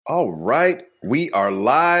All right, we are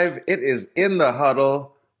live. It is In the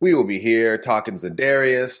Huddle. We will be here talking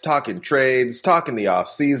Za'Darius, talking trades, talking the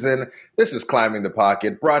offseason. This is Climbing the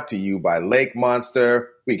Pocket, brought to you by Lake Monster.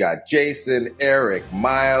 We got Jason, Eric,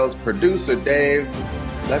 Miles, producer Dave.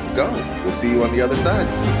 Let's go. We'll see you on the other side.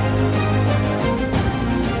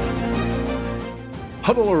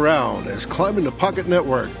 Huddle around as Climbing the Pocket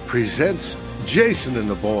Network presents Jason and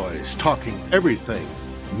the Boys talking everything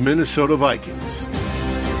Minnesota Vikings.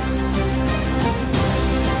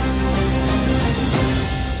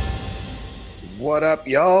 What up,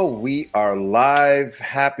 y'all? We are live.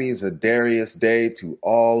 Happy Za'Darius Day to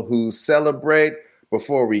all who celebrate.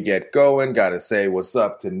 Before we get going, gotta say what's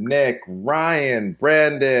up to Nick, Ryan,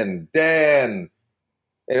 Brandon, Dan.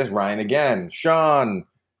 There's Ryan again, Sean,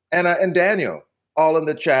 Anna, and Daniel. All in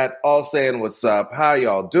the chat, all saying what's up. How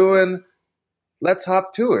y'all doing? Let's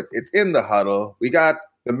hop to it. It's In the Huddle. We got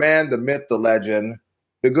the man, the myth, the legend,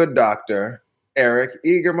 the good doctor, Eric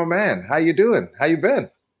Eager, my man. How you doing? How you been?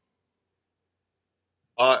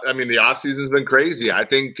 The offseason's been crazy. I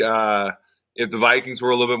think if the Vikings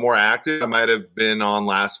were a little bit more active, I might have been on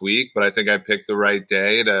last week, but I think I picked the right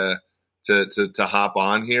day to hop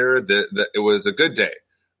on here. It was a good day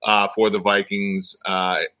for the Vikings,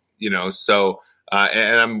 So,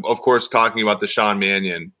 and I'm, of course, talking about the Sean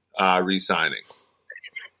Mannion re-signing.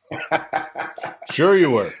 Sure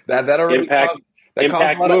you were. That already caused a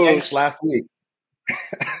lot of angst last week.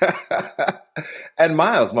 And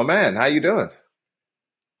Miles, my man, how you doing?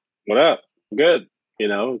 What up? Good.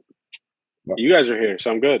 You guys are here,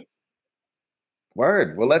 so I'm good.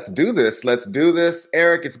 Word. Well, let's do this.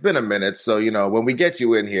 Eric, it's been a minute. So, when we get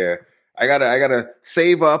you in here, I gotta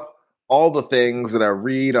save up all the things that I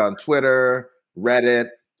read on Twitter, Reddit,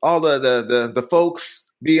 all the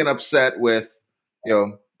folks being upset with,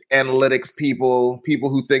 analytics people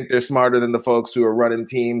who think they're smarter than the folks who are running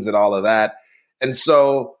teams and all of that. And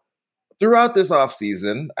so throughout this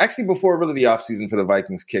offseason, actually before really the offseason for the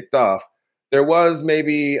Vikings kicked off, there was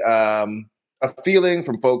maybe a feeling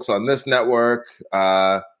from folks on this network,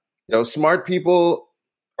 smart people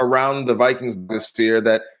around the Vikings sphere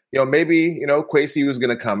that, maybe, Kwesi was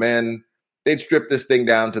going to come in. They'd strip this thing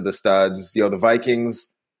down to the studs. The Vikings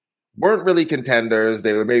weren't really contenders.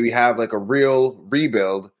 They would maybe have like a real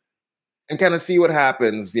rebuild and kind of see what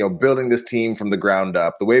happens, building this team from the ground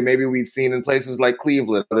up, the way maybe we'd seen in places like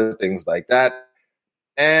Cleveland, other things like that.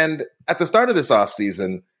 And at the start of this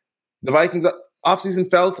offseason, the Vikings offseason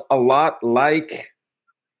felt a lot like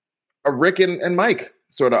a Rick and Mike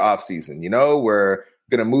sort of offseason. We're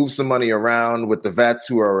going to move some money around with the vets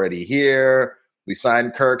who are already here. We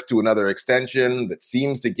signed Kirk to another extension that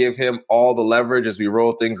seems to give him all the leverage as we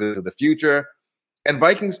roll things into the future. And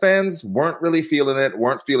Vikings fans weren't really feeling it,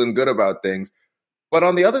 weren't feeling good about things. But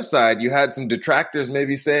on the other side, you had some detractors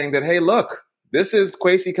maybe saying that, hey, look, this is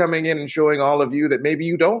Kwesi coming in and showing all of you that maybe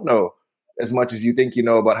you don't know as much as you think you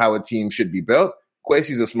know about how a team should be built.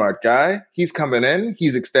 Kwesi's a smart guy. He's coming in.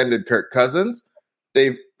 He's extended Kirk Cousins.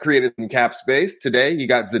 They've created some cap space. Today, you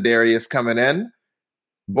got Za'Darius coming in,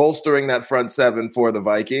 bolstering that front seven for the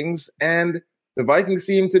Vikings. And the Vikings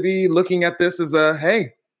seem to be looking at this as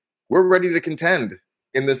hey, we're ready to contend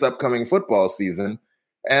in this upcoming football season.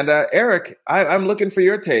 And Eric, I'm looking for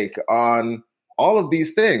your take on all of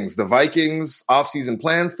these things, the Vikings offseason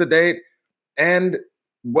plans to date, and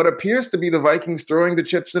what appears to be the Vikings throwing the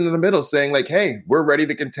chips into the middle, saying like, hey, we're ready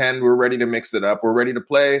to contend. We're ready to mix it up. We're ready to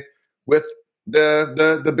play with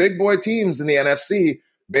the big boy teams in the NFC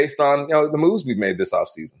based on the moves we've made this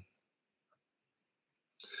offseason.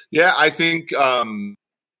 Yeah, I think,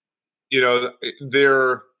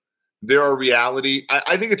 there are reality.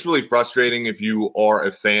 I think it's really frustrating if you are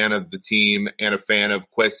a fan of the team and a fan of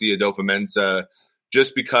Kwesi Adofo-Mensah,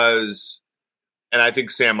 just because, and I think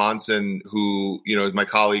Sam Monson, who, is my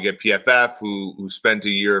colleague at PFF, who spent a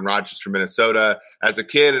year in Rochester, Minnesota as a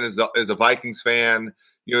kid and as a Vikings fan,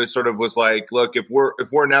 sort of was like, look, if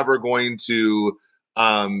we're never going to,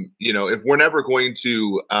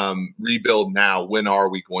 rebuild now, when are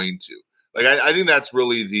we going to? Like, I think that's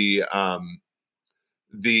really I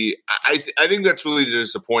think that's really the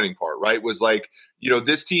disappointing part, right? Was like,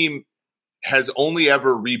 this team has only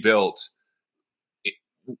ever rebuilt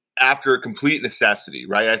after complete necessity,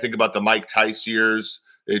 right? I think about the Mike Tice years.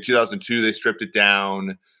 In 2002, they stripped it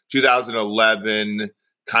down. 2011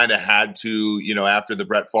 kind of had to, after the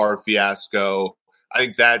Brett Favre fiasco. I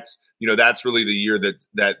think that's really the year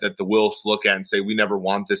that the Wilfs look at and say, we never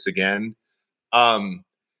want this again.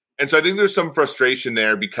 And so I think there's some frustration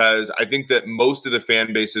there because I think that most of the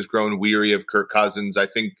fan base has grown weary of Kirk Cousins. I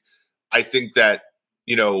think that,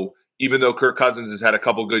 even though Kirk Cousins has had a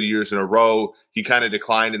couple good years in a row, he kind of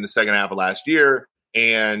declined in the second half of last year.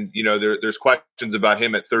 And, there's questions about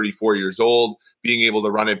him at 34 years old, being able to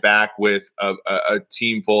run it back with a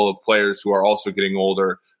team full of players who are also getting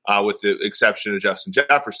older, with the exception of Justin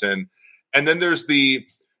Jefferson. And then there's the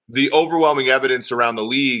overwhelming evidence around the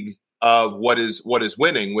league of what is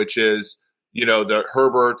winning, which is, the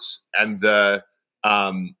Herberts and the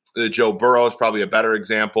Joe Burrow is probably a better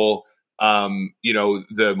example. The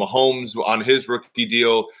Mahomes on his rookie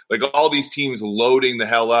deal, like all these teams loading the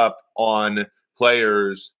hell up on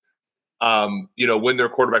players, when their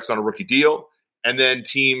quarterback's on a rookie deal, and then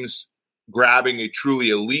teams grabbing a truly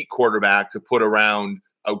elite quarterback to put around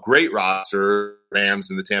a great roster, Rams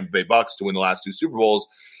and the Tampa Bay Bucks, to win the last 2 Super Bowls.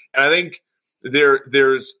 And I think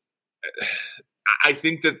I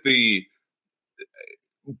think that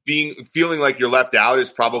feeling like you're left out is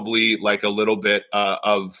probably like a little bit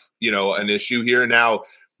of an issue here. Now,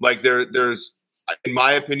 like there's in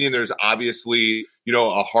my opinion, there's obviously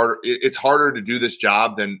it's harder to do this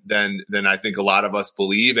job than I think a lot of us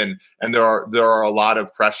believe, and there are a lot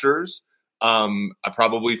of pressures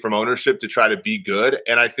probably from ownership to try to be good.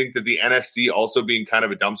 And I think that the NFC also being kind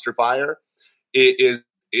of a dumpster fire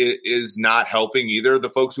is not helping either the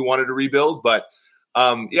folks who wanted to rebuild. But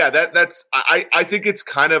I think it's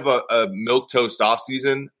kind of a milquetoast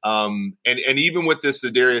offseason. And even with this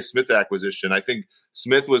Za'Darius Smith acquisition, I think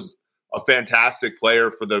Smith was a fantastic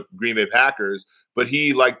player for the Green Bay Packers, but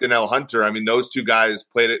he, like Danielle Hunter, I mean, those two guys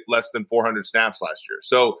played at less than 400 snaps last year.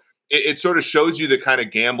 So it sort of shows you the kind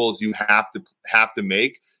of gambles you have to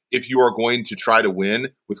make if you are going to try to win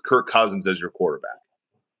with Kirk Cousins as your quarterback.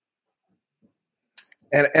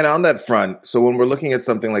 And on that front, so when we're looking at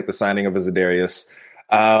something like the signing of Za'Darius,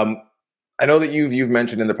 I know that you've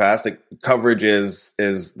mentioned in the past that coverage is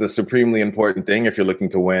the supremely important thing if you're looking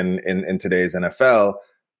to win in today's NFL.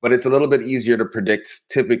 But it's a little bit easier to predict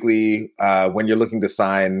typically when you're looking to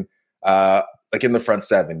sign, like in the front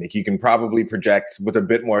seven. Like you can probably project with a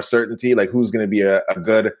bit more certainty, like who's going to be a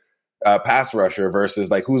good pass rusher versus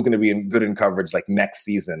like who's going to be good in coverage like next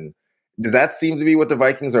season. Does that seem to be what the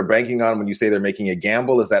Vikings are banking on when you say they're making a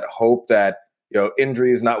gamble? Is that hope that,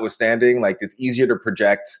 injuries notwithstanding, like it's easier to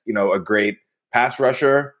project, a great pass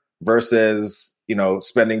rusher versus,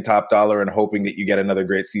 spending top dollar and hoping that you get another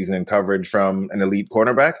great season in coverage from an elite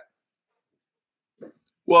cornerback?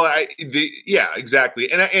 Well,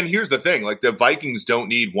 exactly. And here's the thing, like the Vikings don't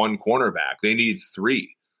need one cornerback. They need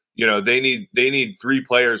 3. They need 3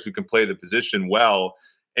 players who can play the position well.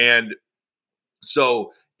 And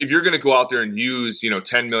so if you're going to go out there and use,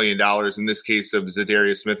 $10 million in this case of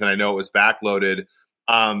Za'Darius Smith, and I know it was backloaded,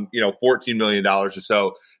 $14 million or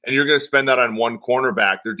so, and you're going to spend that on one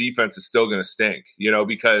cornerback, their defense is still going to stink,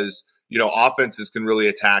 because, offenses can really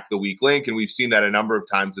attack the weak link. And we've seen that a number of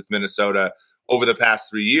times with Minnesota over the past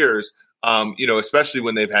 3 years, especially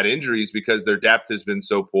when they've had injuries because their depth has been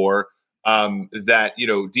so poor that,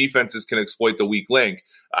 defenses can exploit the weak link.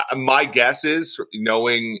 My guess is,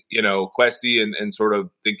 knowing, Kwesi and sort of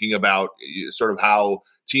thinking about sort of how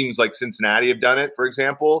teams like Cincinnati have done it, for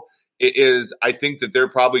example, I think that they're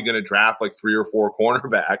probably going to draft like 3 or 4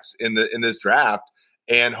 cornerbacks in this draft,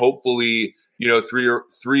 and hopefully,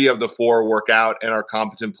 3 of the 4 work out and are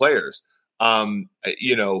competent players.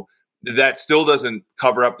 That still doesn't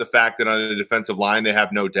cover up the fact that on the defensive line they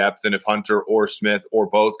have no depth, and if Hunter or Smith or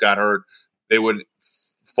both got hurt, they would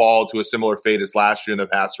fall to a similar fate as last year in the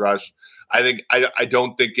pass rush. I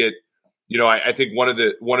don't think it. I think one of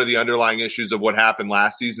the underlying issues of what happened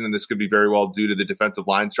last season, and this could be very well due to the defensive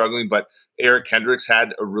line struggling, but Eric Kendricks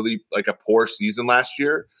had a really a poor season last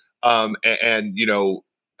year. Jordan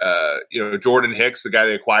Hicks, the guy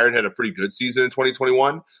they acquired, had a pretty good season in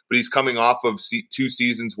 2021, but he's coming off of 2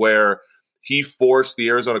 seasons where he forced the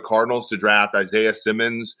Arizona Cardinals to draft Isaiah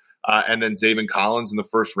Simmons and then Zaven Collins in the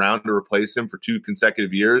first round to replace him for 2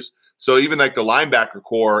 consecutive years. So even like the linebacker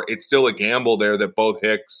core, it's still a gamble there that both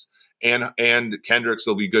Hicks and Kendricks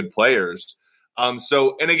will be good players. And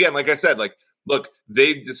again, like I said, look,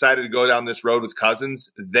 they've decided to go down this road with Cousins.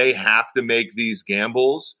 They have to make these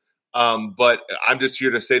gambles. But I'm just here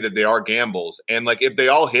to say that they are gambles. And if they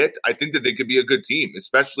all hit, I think that they could be a good team,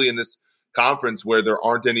 especially in this conference where there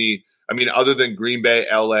aren't any, other than Green Bay,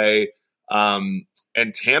 LA,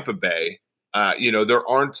 and Tampa Bay, there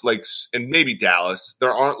aren't and maybe Dallas, there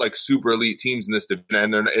aren't super elite teams in this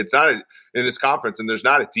division, and it's not in this conference, and it's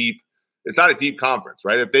not a deep conference,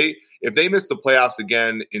 right? If they miss the playoffs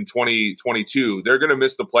again in 2022, they're going to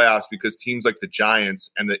miss the playoffs because teams like the Giants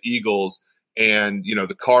and the Eagles and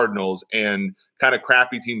the Cardinals and kind of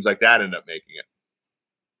crappy teams like that end up making it.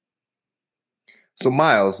 So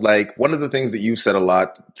Miles, like one of the things that you've said a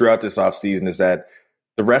lot throughout this offseason is that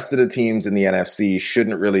the rest of the teams in the NFC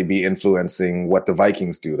shouldn't really be influencing what the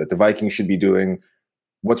Vikings do, that the Vikings should be doing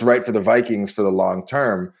what's right for the Vikings for the long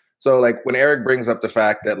term. So like when Eric brings up the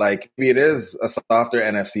fact that like maybe it is a softer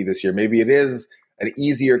NFC this year, maybe it is an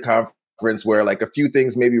easier conference where like a few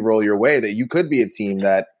things maybe roll your way, that you could be a team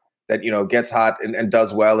that gets hot and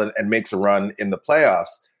does well and makes a run in the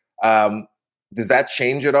playoffs. Does that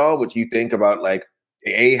change at all what you think about like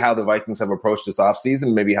how the Vikings have approached this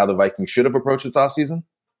offseason, maybe how the Vikings should have approached this offseason?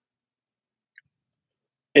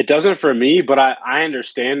 It doesn't for me, but I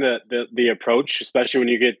understand the approach, especially when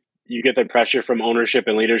you get the pressure from ownership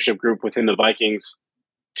and leadership group within the Vikings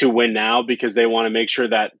to win now, because they want to make sure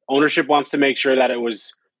that ownership wants to make sure that it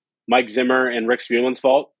was Mike Zimmer and Rick Spielman's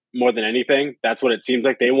fault more than anything. That's what it seems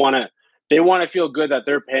like. They want to feel good that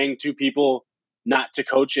they're paying two people not to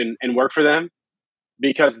coach and work for them,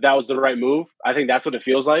 because that was the right move. I think that's what it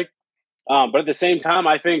feels like. But at the same time,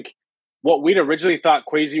 I think what we'd originally thought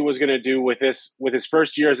Kwesi was going to do with his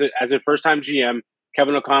first year as a first-time GM,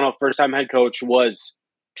 Kevin O'Connell, first-time head coach, was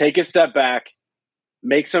take a step back,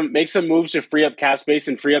 make some moves to free up cap space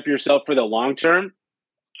and free up yourself for the long term.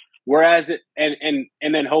 Whereas and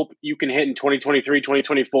then hope you can hit in 2023,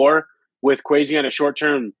 2024 with Kwesi on a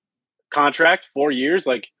short-term contract, 4 years.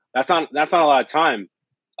 Like that's not a lot of time.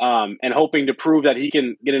 And hoping to prove that he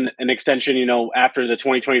can get an extension, after the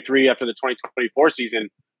 2023, after the 2024 season.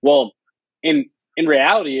 Well, in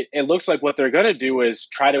reality, it looks like what they're going to do is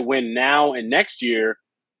try to win now and next year,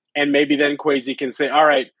 and maybe then Kwesi can say, "All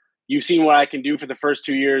right, you've seen what I can do for the first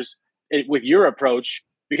 2 years with your approach."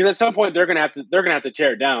 Because at some point they're going to have to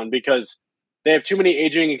tear it down, because they have too many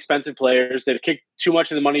aging, expensive players. They've kicked too much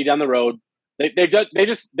of the money down the road. They've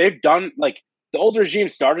done like the old regime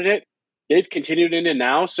started it. They've continued into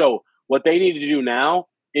now. So what they need to do now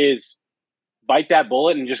is bite that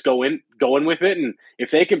bullet and just go in with it. And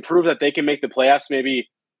if they can prove that they can make the playoffs, maybe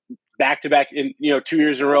back to back in 2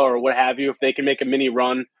 years in a row or what have you, if they can make a mini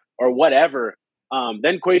run or whatever,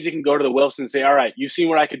 then Kwesi can go to the Wilfs and say, "All right, you've seen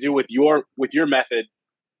what I could do with your method.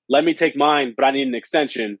 Let me take mine, but I need an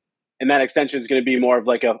extension." And that extension is going to be more of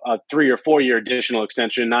like a 3 or 4 year additional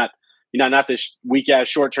extension, not this weak ass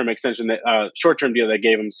short-term extension, that short-term deal they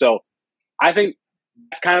gave him. So I think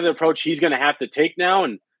that's kind of the approach he's going to have to take now.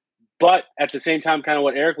 But at the same time, kind of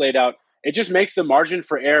what Eric laid out, it just makes the margin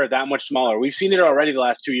for error that much smaller. We've seen it already the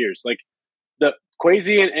last 2 years. Like the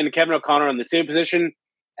Kwesi and Kevin O'Connor are in the same position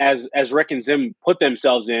as Rick and Zim put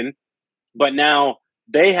themselves in, but now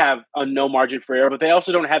they have a no margin for error, but they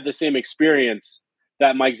also don't have the same experience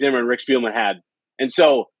that Mike Zimmer and Rick Spielman had. And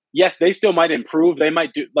so, yes, they still might improve. They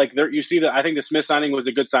might do you see that. I think the Smith signing was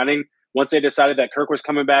a good signing. Once they decided that Kirk was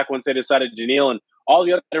coming back, once they decided Daniil and all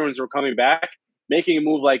the other ones were coming back, making a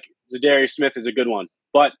move like Zadarius Smith is a good one.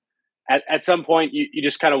 But at some point, you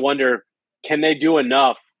just kind of wonder, can they do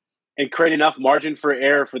enough and create enough margin for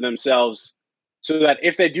error for themselves so that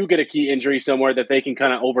if they do get a key injury somewhere, that they can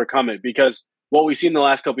kind of overcome it? Because what we've seen in the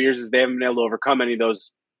last couple of years is they haven't been able to overcome any of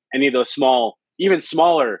those small, even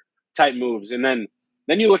smaller type moves. And then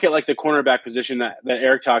you look at like the cornerback position that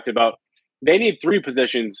Eric talked about. They need 3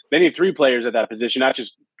 positions. They need 3 players at that position, not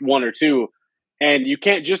just 1 or 2. And you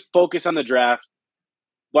can't just focus on the draft.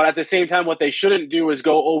 But at the same time, what they shouldn't do is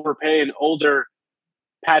go overpay an older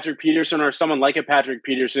Patrick Peterson or someone like a Patrick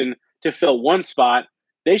Peterson to fill one spot.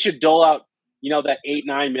 They should dole out, that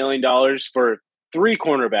 $8-9 million for 3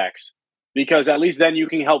 cornerbacks, because at least then you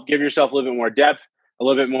can help give yourself a little bit more depth, a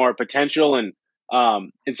little bit more potential, and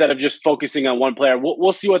instead of just focusing on one player.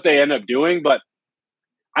 We'll see what they end up doing, but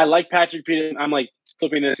I like Patrick Peterson. I'm like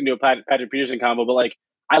flipping this into a Patrick Peterson combo, but like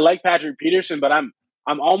I like Patrick Peterson, but I'm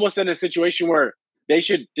almost in a situation where they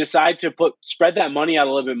should decide to spread that money out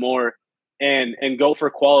a little bit more and go for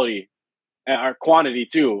quality or quantity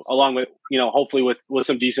too, along with hopefully with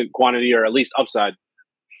some decent quantity or at least upside.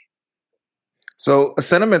 So a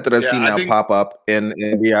sentiment that I've seen now pop up in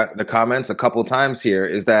the comments a couple times here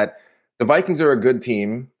is that the Vikings are a good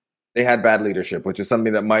team. They had bad leadership, which is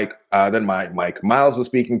something that Miles was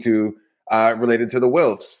speaking to related to the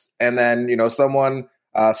Wilfs. And then, someone,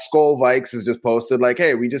 Skull Vikes has just posted like,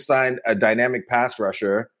 hey, we just signed a dynamic pass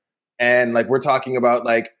rusher. And like, we're talking about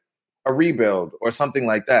like a rebuild or something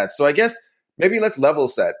like that. So I guess maybe let's level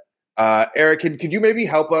set. Eric, could you maybe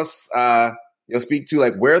help us speak to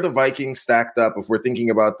like where the Vikings stacked up if we're thinking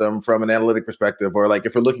about them from an analytic perspective, or like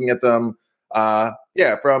if we're looking at them,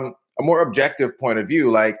 from a more objective point of view,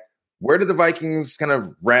 like where did the Vikings kind of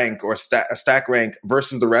rank or stack rank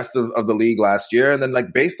versus the rest of the league last year? And then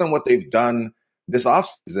like based on what they've done this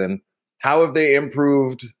offseason, how have they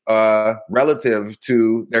improved relative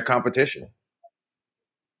to their competition?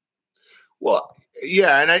 Well,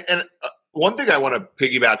 yeah, and one thing I want to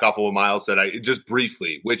piggyback off of what Miles said, just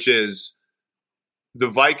briefly, which is the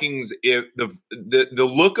Vikings. If the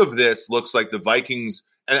look of this looks like the Vikings,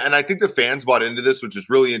 and I think the fans bought into this, which is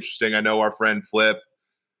really interesting. I know our friend Flip,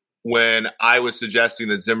 when I was suggesting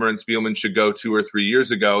that Zimmer and Spielman should go 2 or 3 years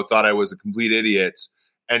ago, thought I was a complete idiot,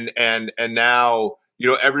 and now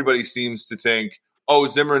everybody seems to think, oh,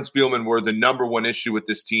 Zimmer and Spielman were the number one issue with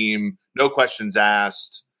this team, no questions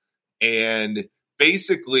asked. And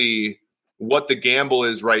basically what the gamble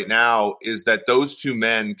is right now is that those two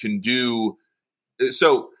men can do –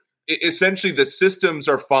 so essentially the systems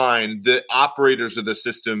are fine. The operators of the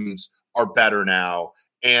systems are better now.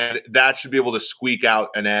 And that should be able to squeak out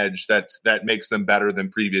an edge that makes them better than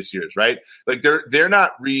previous years, right? Like they're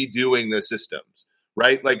not redoing the systems,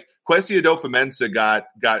 right? Like Kwesi Adofo-Mensah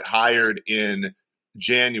got hired in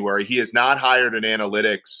January. He has not hired an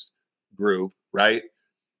analytics group, right?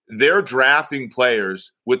 They're drafting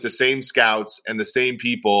players with the same scouts and the same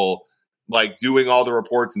people, like doing all the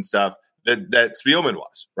reports and stuff that Spielman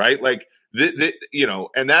was, right? Like,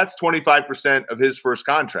 and that's 25% of his first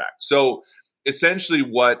contract. So essentially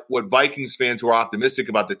what Vikings fans who are optimistic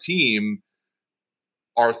about the team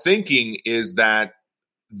are thinking is that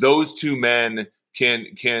those two men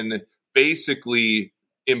can basically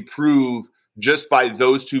improve just by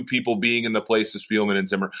those two people being in the place of Spielman and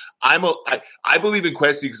Zimmer. I believe in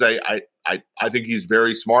Kwesi because I think he's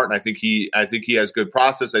very smart, and I think he has good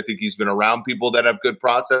process. I think he's been around people that have good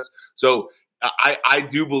process. So I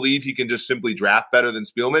do believe he can just simply draft better than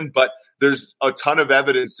Spielman, but there's a ton of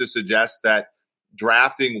evidence to suggest that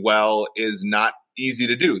drafting well is not easy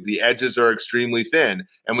to do. The edges are extremely thin,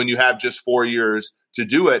 and when you have just 4 years to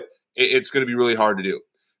do it, it's going to be really hard to do.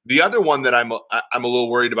 The other one that I'm a little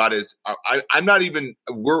worried about is I'm not even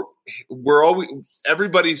we're always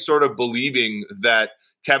everybody's sort of believing that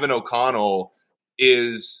Kevin O'Connell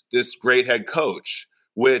is this great head coach,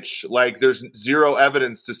 which like there's zero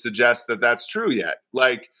evidence to suggest that that's true yet.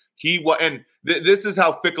 Like this is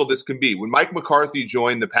how fickle this can be. When Mike McCarthy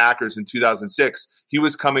joined the Packers in 2006, he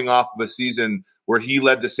was coming off of a season where he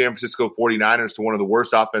led the San Francisco 49ers to one of the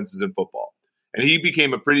worst offenses in football, and he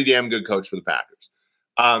became a pretty damn good coach for the Packers.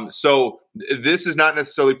 So this is not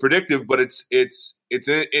necessarily predictive, but it's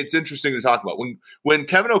interesting to talk about. When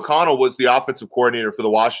Kevin O'Connell was the offensive coordinator for the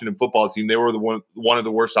Washington football team, they were one of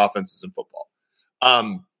the worst offenses in football.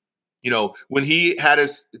 When he had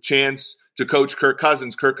his chance to coach Kirk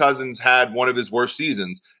Cousins had one of his worst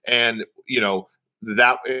seasons. And,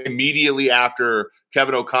 that immediately after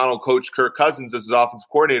Kevin O'Connell coached Kirk Cousins as his offensive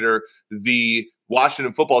coordinator, the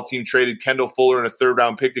Washington football team traded Kendall Fuller and a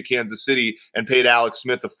 3rd-round pick to Kansas City and paid Alex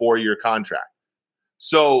Smith a 4-year contract.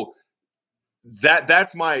 So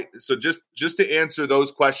that's so just to answer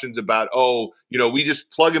those questions about, we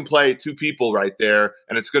just plug and play two people right there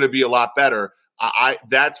and it's going to be a lot better.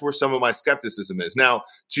 That's where some of my skepticism is. Now,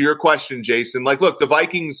 to your question, Jason, like, look, the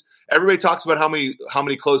Vikings, everybody talks about how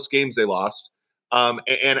many close games they lost. And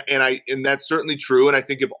that's certainly true. And I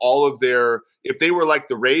think if they were like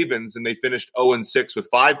the Ravens and they finished 0-6 with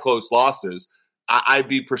 5 close losses, I'd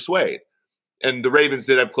be persuaded. And the Ravens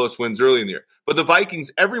did have close wins early in the year, but the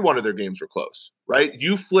Vikings, every one of their games were close, right?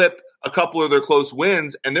 You flip a couple of their close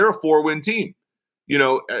wins and they're a 4-win team,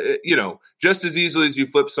 just as easily as you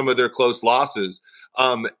flip some of their close losses.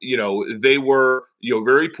 They were,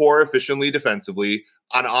 very poor efficiently defensively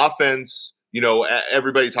on offense.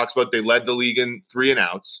 Everybody talks about they led the league in 3 and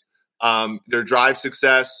outs. Their drive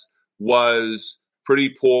success was pretty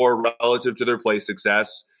poor relative to their play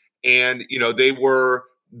success. And, they were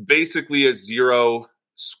basically a 0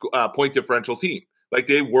 point differential team. Like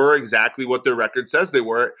they were exactly what their record says they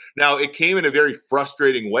were. Now, it came in a very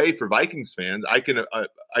frustrating way for Vikings fans. I can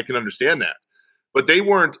understand that. But they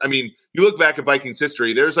weren't, you look back at Vikings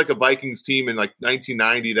history, there's like a Vikings team in like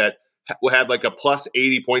 1990 that had like a plus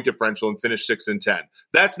 80 point differential and finished 6-10.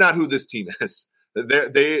 That's not who this team is.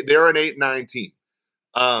 They're an 8-9 team.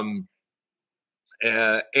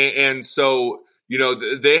 And so,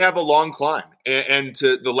 they have a long climb. And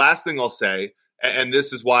to the last thing I'll say, and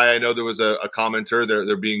this is why I know there was a commenter,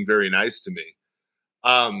 they're being very nice to me,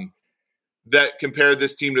 that compared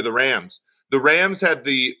this team to the Rams. The Rams had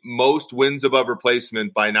the most wins above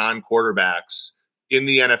replacement by non-quarterbacks in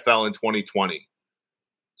the NFL in 2020.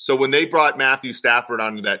 So when they brought Matthew Stafford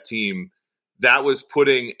onto that team, that was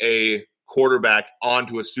putting a quarterback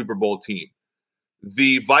onto a Super Bowl team.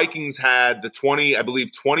 The Vikings had the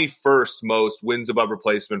 21st most wins above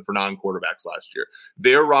replacement for non-quarterbacks last year.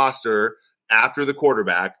 Their roster after the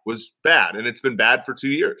quarterback was bad, and it's been bad for 2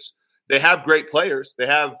 years. They have great players. They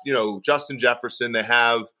have, Justin Jefferson. They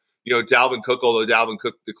have, Dalvin Cook, although Dalvin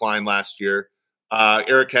Cook declined last year.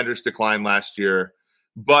 Eric Kendricks declined last year.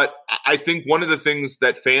 But I think one of the things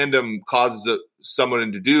that fandom causes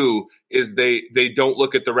someone to do is they don't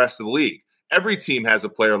look at the rest of the league. Every team has a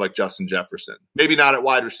player like Justin Jefferson. Maybe not at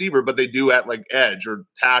wide receiver, but they do at like edge or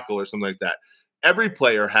tackle or something like that. Every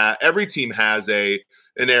team has an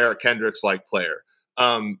Eric Kendricks like player.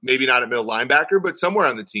 Maybe not at middle linebacker, but somewhere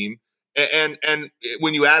on the team. And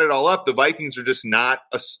when you add it all up, the Vikings are just not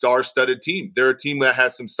a star-studded team. They're a team that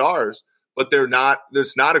has some stars, but there's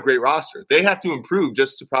not a great roster. They have to improve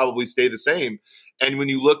just to probably stay the same. And when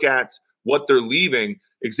you look at what they're leaving,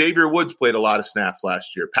 Xavier Woods played a lot of snaps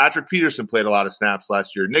last year. Patrick Peterson played a lot of snaps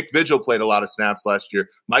last year. Nick Vigil played a lot of snaps last year.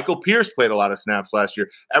 Michael Pierce played a lot of snaps last year.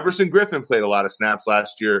 Everson Griffin played a lot of snaps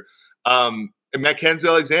last year. And Mackenzie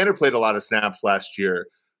Alexander played a lot of snaps last year.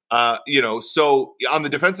 So on the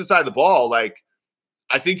defensive side of the ball, like,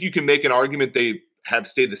 I think you can make an argument they have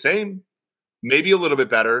stayed the same, maybe a little bit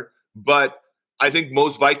better, but I think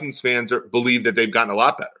most Vikings fans believe that they've gotten a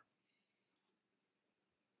lot better.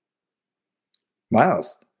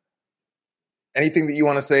 Miles, anything that you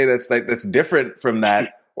want to say that's different from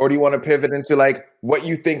that, or do you want to pivot into like what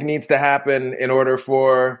you think needs to happen in order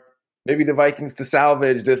for maybe the Vikings to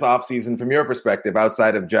salvage this offseason from your perspective,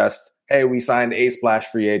 outside of just, hey, we signed a splash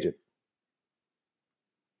free agent?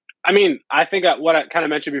 I mean, I think what I kind of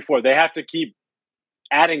mentioned before, they have to keep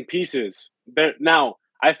adding pieces. Now,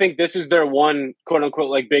 I think this is their one quote unquote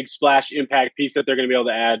like big splash impact piece that they're going to be able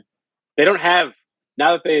to add. They don't have,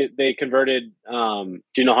 now that they converted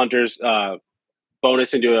Geno Hunter's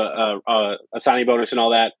bonus into a signing bonus and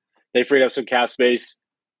all that, they freed up some cap space.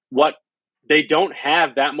 They don't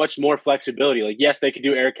have that much more flexibility. Like, yes, they can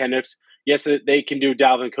do Eric Kendricks. Yes, they can do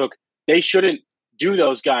Dalvin Cook. They shouldn't do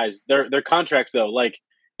those guys. Their contracts, though, like,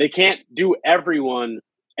 they can't do everyone.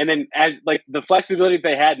 And then as like the flexibility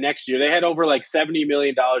they had next year, they had over like $70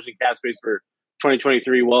 million in cap space for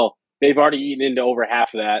 2023. Well, they've already eaten into over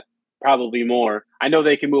half of that, probably more. I know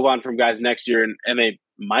they can move on from guys next year, and they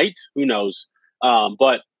might. Who knows?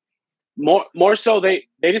 But more so, they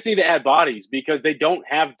just need to add bodies because they don't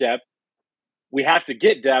have depth. We have to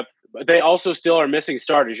get depth, but they also still are missing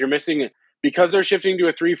starters. You're missing, because they're shifting to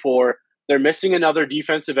a 3-4, they're missing another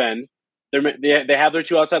defensive end. They have their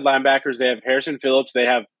two outside linebackers. They have Harrison Phillips. They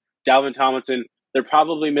have Dalvin Tomlinson. They're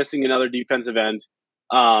probably missing another defensive end.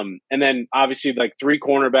 And then obviously like 3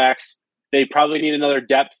 cornerbacks. They probably need another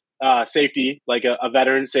depth safety, like a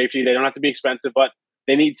veteran safety. They don't have to be expensive, but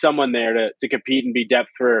they need someone there to compete and be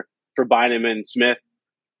depth for Bynum and Smith.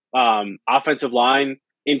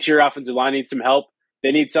 Interior offensive line needs some help.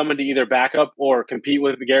 They need someone to either back up or compete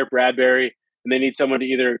with Garrett Bradbury, and they need someone to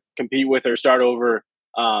either compete with or start over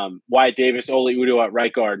Wyatt Davis, Oli Udoh at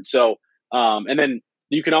right guard. So, and then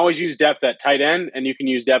you can always use depth at tight end, and you can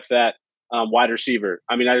use depth at wide receiver.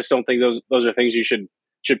 I mean, I just don't think those are things you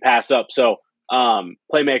should pass up. So,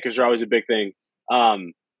 playmakers are always a big thing.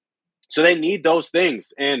 So they need those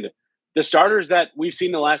things, and the starters that we've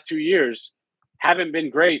seen the last 2 years haven't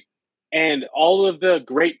been great. And all of the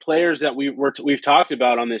great players that we've talked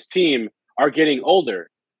about on this team are getting older.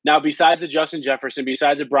 Now, besides a Justin Jefferson,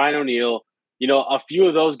 besides a Brian O'Neill, a few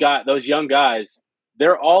of those young guys,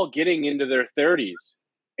 they're all getting into their 30s,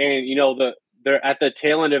 and they're at the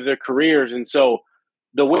tail end of their careers. And so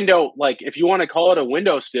the window, like if you want to call it a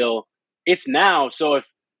window, still it's now. So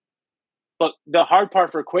but the hard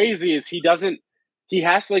part for Kwesi is he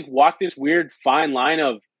has to like walk this weird fine line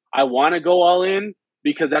of, I want to go all in,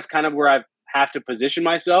 because that's kind of where I have to position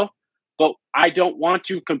myself. But I don't want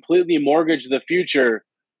to completely mortgage the future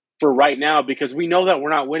for right now, because we know that we're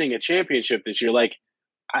not winning a championship this year.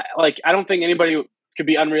 I don't think anybody could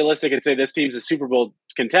be unrealistic and say this team's a Super Bowl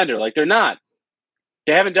contender. Like, they're not.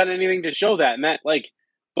 They haven't done anything to show that.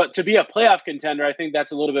 But to be a playoff contender, I think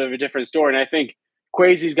that's a little bit of a different story. And I think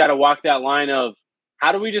Kwesi's got to walk that line of,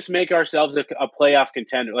 how do we just make ourselves a playoff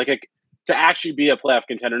contender? To actually be a playoff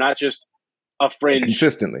contender, not just a fringe,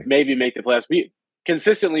 consistently maybe make the playoffs,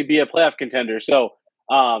 consistently be a playoff contender. So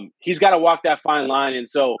he's got to walk that fine line. And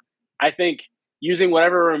so I think using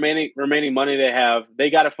whatever remaining money they have, they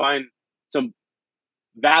got to find some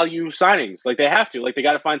value signings. Like, they have to. Like, they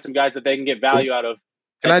got to find some guys that they can get value out of.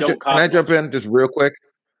 Can I jump in just real quick?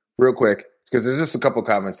 Because there's just a couple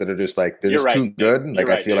comments that are just like, they're just too good. Like,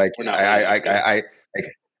 I feel like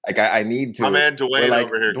I need to. My man Dwayne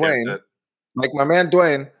over here gets it. Like my man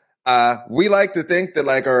Dwayne. We like to think that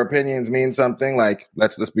like our opinions mean something. Like,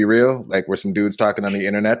 let's be real. Like, we're some dudes talking on the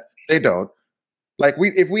internet. They don't. Like,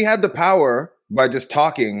 if we had the power by just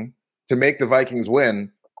talking to make the Vikings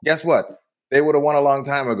win, guess what? They would have won a long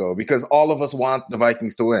time ago, because all of us want the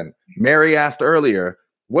Vikings to win. Mary asked earlier,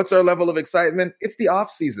 What's our level of excitement? It's the off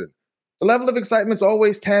season. The level of excitement's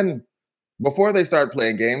always 10 before they start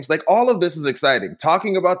playing games. Like, all of this is exciting.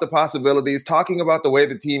 Talking about the possibilities, talking about the way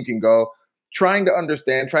the team can go, trying to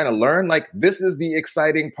understand, trying to learn. Like, this is the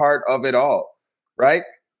exciting part of it all, right?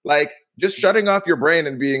 Like, just shutting off your brain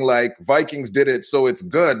and being like, Vikings did it, so it's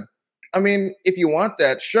good. I mean, if you want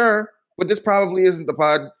that, sure, but this probably isn't the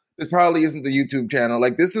pod. This probably isn't the YouTube channel.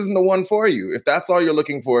 Like, this isn't the one for you. If that's all you're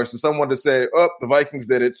looking for is for someone to say, oh, the Vikings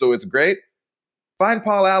did it, so it's great, find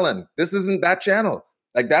Paul Allen. This isn't that channel.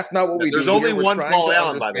 Like, that's not what we do. There's only one Paul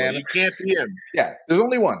Allen, by the way. You can't be him. Yeah, there's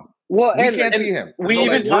only one. Well, we can't be him. We so,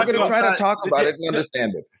 even we're going to try to talk about it and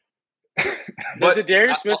understand it. But the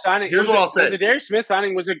Darius Smith signing. Here's what I'll say. The Darius Smith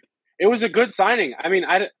signing was a good signing. I mean,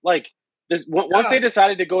 once they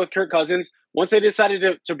decided to go with Kirk Cousins, once they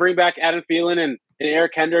decided to bring back Adam Thielen and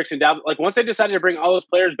Eric Hendricks and once they decided to bring all those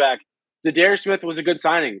players back, Zadarius Smith was a good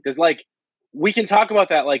signing. Because we can talk about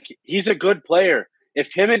that. Like, he's a good player.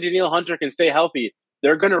 If him and Danielle Hunter can stay healthy,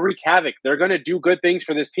 they're going to wreak havoc. They're going to do good things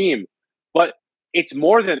for this team. But it's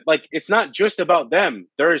more than it's not just about them.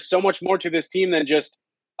 There is so much more to this team than just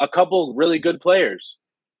a couple really good players.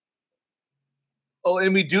 Oh,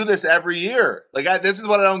 and we do this every year. This is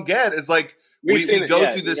what I don't get. Is we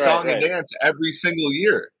go through this song and dance every single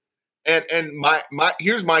year. And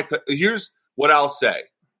here's what I'll say.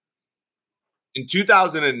 In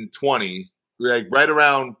 2020, right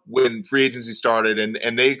around when free agency started,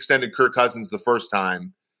 and they extended Kirk Cousins the first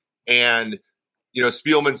time, and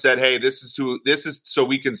Spielman said, "Hey, this is so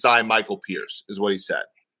we can sign Michael Pierce," is what he said.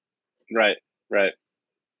 Right.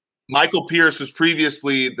 Michael Pierce was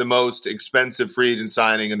previously the most expensive free agent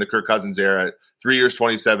signing in the Kirk Cousins era, 3 years,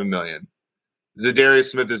 $27 million.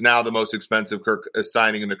 Zadarius Smith is now the most expensive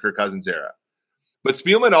signing in the Kirk Cousins era. But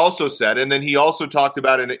Spielman also said, and then he also talked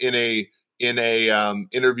about in a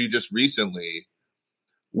interview just recently,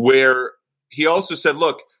 where he also said,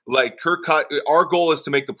 "Look, our goal is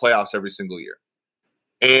to make the playoffs every single year."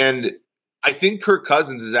 And I think Kirk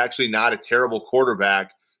Cousins is actually not a terrible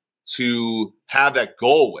quarterback to have that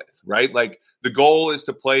goal with, right? The goal is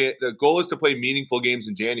to play meaningful games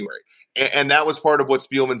in January. And that was part of what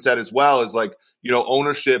Spielman said as well, is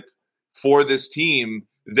ownership for this team,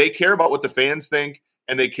 they care about what the fans think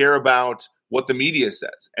and they care about what the media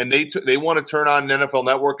says. And they want to turn on an NFL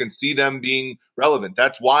Network and see them being relevant.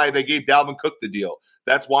 That's why they gave Dalvin Cook the deal.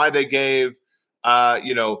 That's why they gave,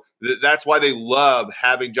 that's why they love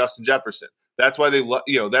having Justin Jefferson. That's why they loved,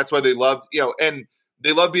 and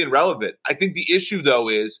they love being relevant. I think the issue, though,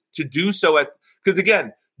 is to do so because,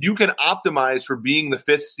 again, you can optimize for being the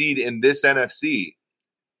 5th seed in this NFC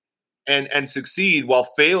and succeed while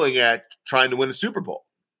failing at trying to win a Super Bowl,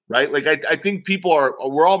 right? I think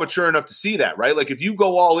we're all mature enough to see that, right? If you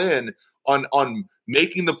go all in on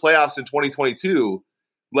making the playoffs in 2022,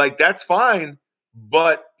 that's fine,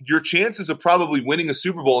 but your chances of probably winning a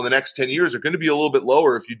Super Bowl in the next 10 years are going to be a little bit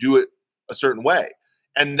lower if you do it a certain way.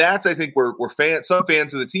 And that's, I think, where some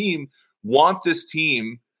fans of the team want this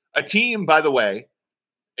team. A team, by the way,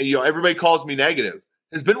 everybody calls me negative,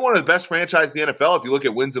 has been one of the best franchises in the NFL if you look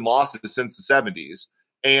at wins and losses since the 70s,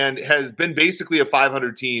 and has been basically a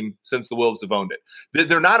 500 team since the Wolves have owned it.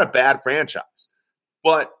 They're not a bad franchise.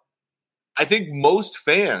 But I think most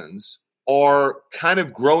fans are kind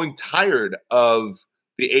of growing tired of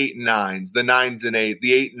the 8 and 9s, the 9s and 8,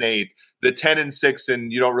 the 8 and 8, the 10 and 6,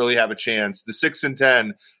 and you don't really have a chance, the 6 and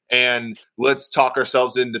 10, and let's talk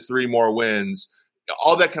ourselves into 3 more wins,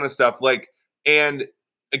 all that kind of stuff. And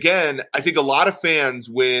again, I think a lot of fans,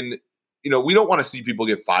 when we don't want to see people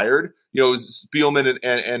get fired, Spielman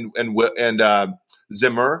and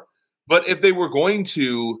Zimmer, but if they were going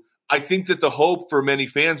to, I think that the hope for many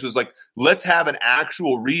fans was let's have an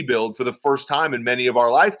actual rebuild for the first time in many of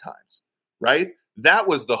our lifetimes, right? That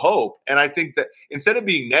was the hope. And I think that instead of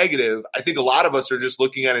being negative, I think a lot of us are just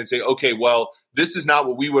looking at it and saying, okay, well, this is not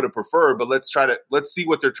what we would have preferred, but let's see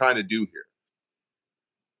what they're trying to do here.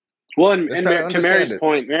 Well, and to Mary's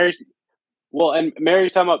point, Mary's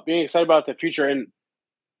talking about being excited about the future. And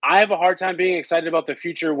I have a hard time being excited about the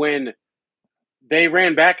future when they're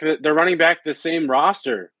running back the same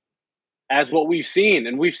roster as what we've seen.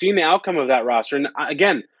 And we've seen the outcome of that roster. And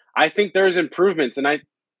again, I think there's improvements. And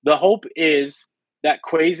the hope is that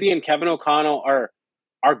Kwesi and Kevin O'Connell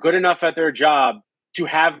are good enough at their job to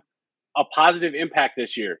have a positive impact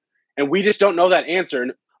this year. And we just don't know that answer.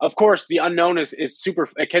 And of course, the unknown is super.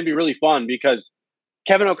 It can be really fun because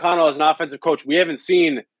Kevin O'Connell as an offensive coach, we haven't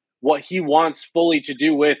seen what he wants fully to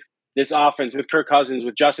do with this offense, with Kirk Cousins,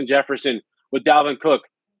 with Justin Jefferson, with Dalvin Cook.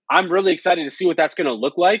 I'm really excited to see what that's going to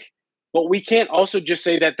look like. But we can't also just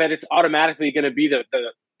say that it's automatically going to be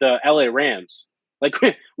the LA Rams. Like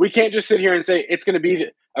we can't just sit here and say it's going to be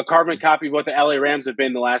a carbon copy of what the LA Rams have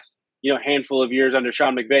been the last handful of years under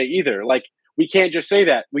Sean McVay either. Like we can't just say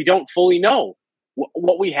that. We don't fully know.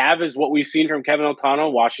 What we have is what we've seen from Kevin O'Connell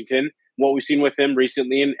in Washington, what we've seen with him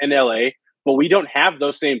recently in LA, but we don't have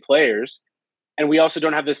those same players. And we also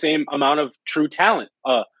don't have the same amount of true talent,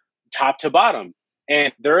 top to bottom.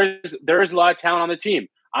 And there is a lot of talent on the team.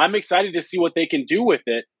 I'm excited to see what they can do with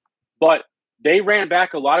it, but they ran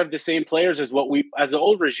back a lot of the same players as the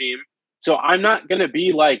old regime. So I'm not going to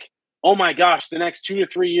be like, oh my gosh, the next 2 to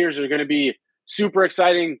 3 years are going to be super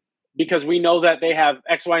exciting because we know that they have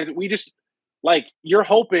X, Y, and Z. We just you're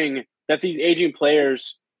hoping that these aging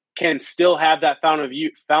players can still have that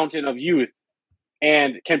fountain of youth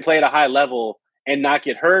and can play at a high level and not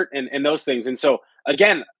get hurt and those things. And so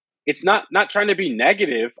again, it's not trying to be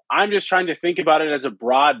negative. I'm just trying to think about it as a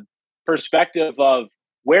broad perspective of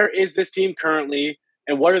where is this team currently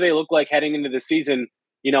and what do they look like heading into the season?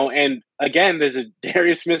 And again,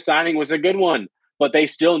 Darius Smith signing was a good one, but they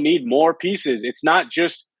still need more pieces. It's not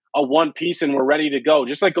just a one piece and we're ready to go.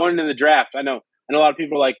 Just like going into the draft. I know a lot of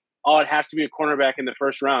people are like, oh, it has to be a cornerback in the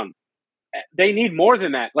first round. They need more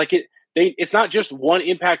than that. It's not just one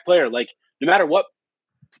impact player. Like no matter what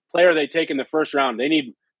player they take in the first round, they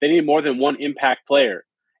need more than one impact player.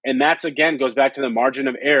 And that's, again, goes back to the margin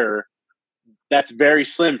of error that's very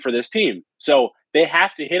slim for this team. So they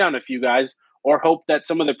have to hit on a few guys or hope that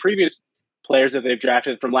some of the previous players that they've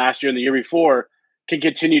drafted from last year and the year before can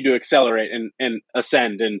continue to accelerate and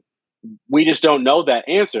ascend. And we just don't know that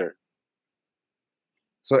answer.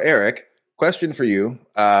 So, Eric, question for you.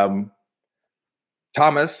 Thomas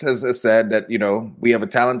has said that, we have a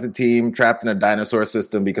talented team trapped in a dinosaur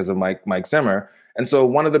system because of Mike Zimmer. And so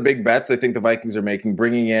one of the big bets I think the Vikings are making,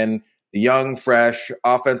 bringing in the young, fresh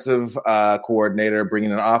offensive coordinator,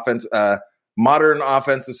 bringing an modern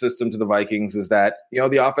offensive system to the Vikings is that,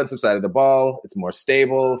 the offensive side of the ball, it's more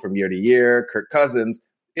stable from year to year. Kirk Cousins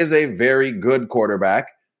is a very good quarterback.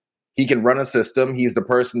 He can run a system. He's the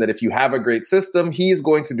person that if you have a great system, he's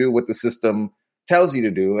going to do what the system tells you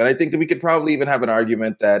to do. And I think that we could probably even have an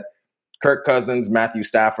argument that Kirk Cousins, Matthew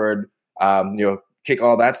Stafford, kick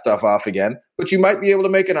all that stuff off again. But you might be able to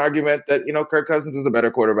make an argument that, Kirk Cousins is a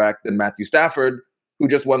better quarterback than Matthew Stafford, who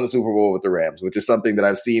just won the Super Bowl with the Rams, which is something that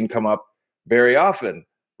I've seen come up very often,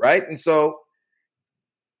 right? And so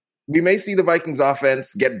we may see the Vikings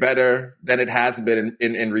offense get better than it has been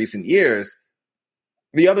in recent years.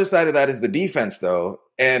 The other side of that is the defense, though.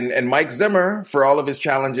 And Mike Zimmer, for all of his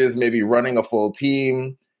challenges, maybe running a full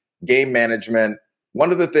team, game management,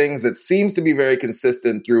 one of the things that seems to be very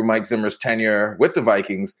consistent through Mike Zimmer's tenure with the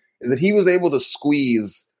Vikings is that he was able to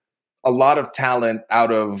squeeze a lot of talent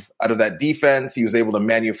out of that defense. He was able to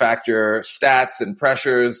manufacture stats and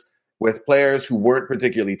pressures with players who weren't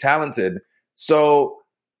particularly talented. So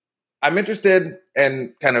I'm interested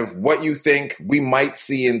in kind of what you think we might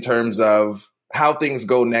see in terms of how things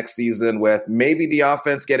go next season with maybe the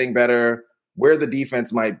offense getting better, where the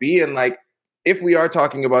defense might be. And if we are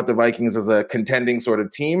talking about the Vikings as a contending sort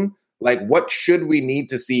of team, what should we need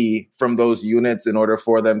to see from those units in order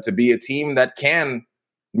for them to be a team that can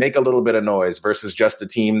make a little bit of noise versus just a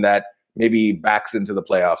team that maybe backs into the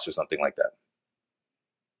playoffs or something like that?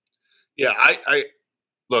 Yeah, I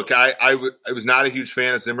was not a huge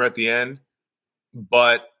fan of Zimmer at the end,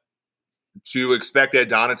 but to expect Ed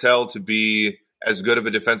Donatel to be as good of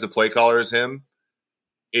a defensive play caller as him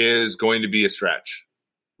is going to be a stretch,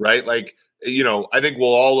 right? I think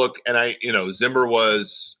we'll all look, and Zimmer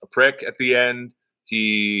was a prick at the end.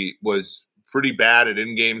 He was pretty bad at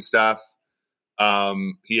in-game stuff.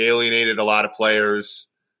 He alienated a lot of players.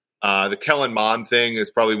 The Kellen Mond thing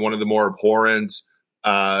is probably one of the more abhorrent,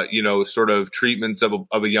 sort of treatments of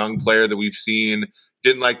a young player that we've seen.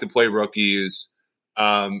 Didn't like to play rookies.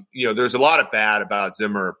 There's a lot of bad about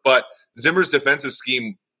Zimmer, but Zimmer's defensive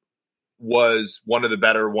scheme was one of the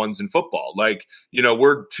better ones in football.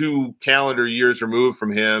 We're 2 calendar years removed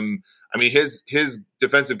from him. I mean, his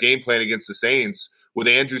defensive game plan against the Saints with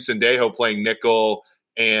Andrew Sendejo playing nickel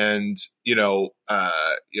and,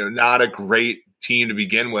 not a great team to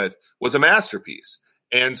begin with was a masterpiece.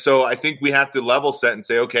 And so I think we have to level set and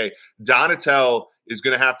say, okay, Donatel is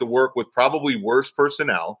going to have to work with probably worse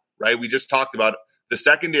personnel, right? We just talked about the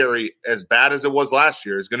secondary, as bad as it was last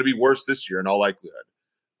year, is going to be worse this year in all likelihood.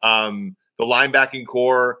 The linebacking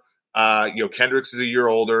core, Kendricks is a year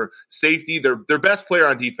older. Safety, their best player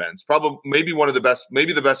on defense, probably maybe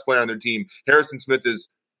the best player on their team. Harrison Smith is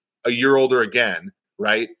a year older again,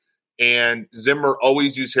 right? And Zimmer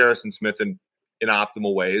always used Harrison Smith in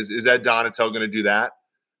optimal ways. Is Ed Donatel going to do that?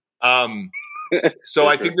 So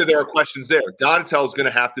I think that there are questions there. Donatel is going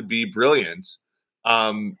to have to be brilliant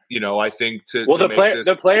I think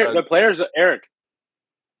the players, Eric.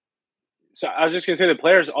 So I was just going to say the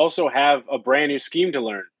players also have a brand new scheme to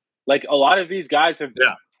learn. Like a lot of these guys have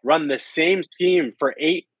run the same scheme for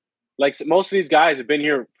 8. Like most of these guys have been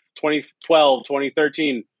here 2012,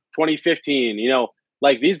 2013, 2015.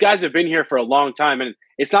 Like these guys have been here for a long time, and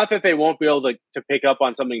it's not that they won't be able to pick up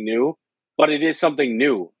on something new, but it is something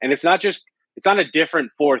new, and it's not a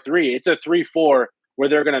different 4-3. It's a 3-4 where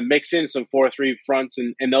they're going to mix in some 4-3 fronts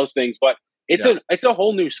and those things, but it's a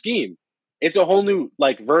whole new scheme. It's a whole new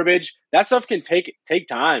verbiage. That stuff can take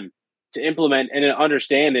time to implement and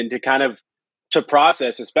understand and to kind of to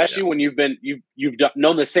process, especially when you've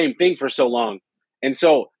known the same thing for so long. And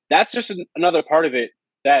so that's just another part of it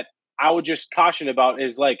that I would just caution about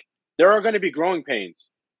is there are going to be growing pains.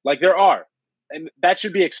 There are, and that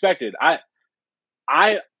should be expected.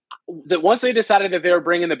 Once they decided that they were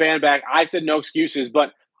bringing the band back, I said no excuses,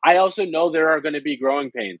 but I also know there are going to be growing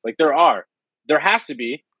pains. There has to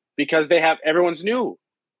be, because everyone's new.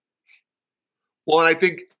 Well, and I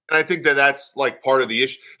think that's part of the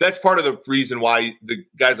issue. That's part of the reason why the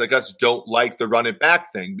guys like us don't like the run it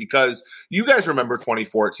back thing, because you guys remember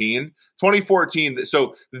 2014.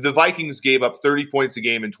 So the Vikings gave up 30 points a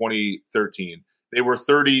game in 2013. They were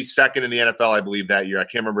 32nd in the NFL, I believe, that year. I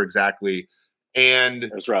can't remember exactly. And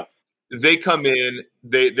it was rough. They come in,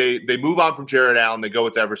 they move on from Jared Allen, they go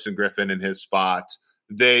with Everson Griffin in his spot.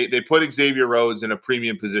 They put Xavier Rhodes in a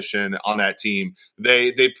premium position on that team.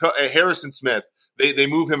 They put Harrison Smith. They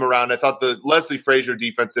move him around. I thought the Leslie Frazier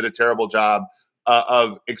defense did a terrible job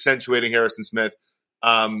of accentuating Harrison Smith.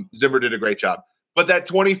 Zimmer did a great job. But that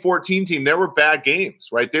 2014 team, there were bad games,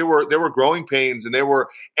 right? There were growing pains,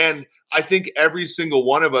 and I think every single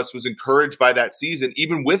one of us was encouraged by that season,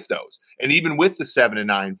 even with those, and even with the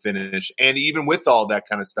 7-9 finish, and even with all that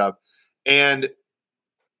kind of stuff. And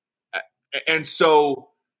so,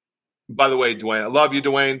 by the way, Dwayne, I love you,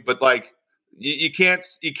 Dwayne, but you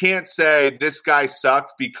can't say this guy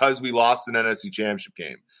sucked because we lost an NFC Championship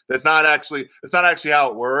game. That's not actually how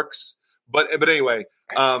it works. But anyway,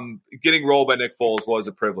 getting rolled by Nick Foles was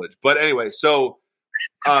a privilege. But anyway, so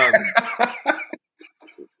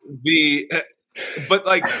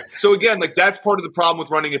so again, that's part of the problem with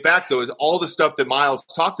running it back, though, is all the stuff that Miles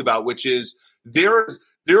talked about, which is there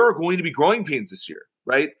are going to be growing pains this year,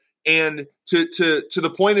 right? And to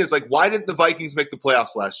the point is, why didn't the Vikings make the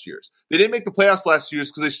playoffs last year? They didn't make the playoffs last year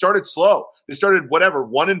because they started slow. They started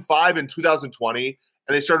 1-5 in 2020,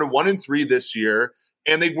 and they started 1-3 this year,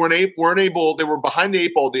 and they weren't able. They were behind the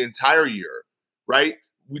 8 ball the entire year, right?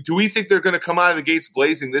 Do we think they're going to come out of the gates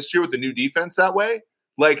blazing this year with the new defense that way?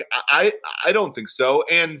 I don't think so.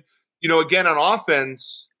 And again, on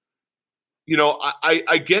offense,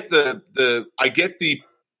 I get the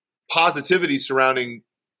positivity surrounding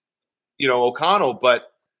O'Connell,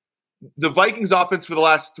 but the Vikings offense for the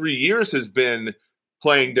last 3 years has been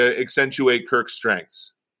playing to accentuate Kirk's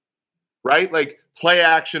strengths, right? Play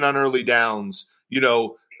action on early downs,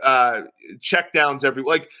 check downs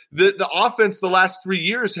the offense the last 3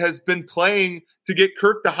 years has been playing to get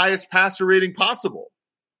Kirk the highest passer rating possible.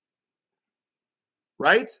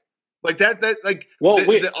 Right?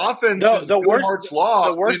 The offense is Hart's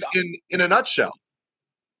law in a nutshell.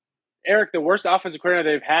 Eric, the worst offensive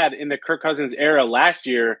coordinator they've had in the Kirk Cousins era last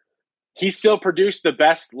year, he still produced the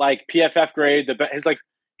best PFF grade,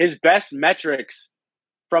 his best metrics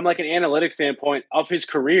from an analytics standpoint of his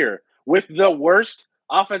career with the worst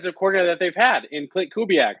offensive coordinator that they've had in Clint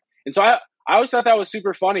Kubiak. And so I always thought that was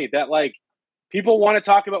super funny that people want to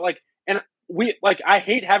talk about and we I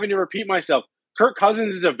hate having to repeat myself. Kirk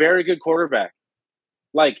Cousins is a very good quarterback.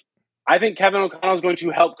 I think Kevin O'Connell is going to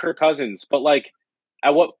help Kirk Cousins, but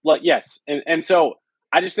yes. And so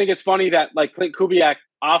I just think it's funny that Clint Kubiak,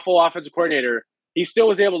 awful offensive coordinator, he still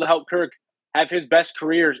was able to help Kirk have his best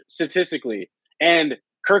career statistically. And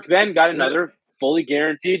Kirk then got another fully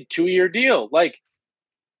guaranteed 2-year deal.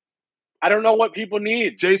 I don't know what people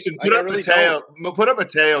need. Jason, put up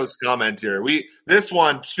Mateo's comment here. This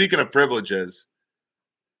one, speaking of privileges.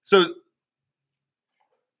 So,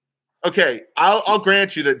 okay, I'll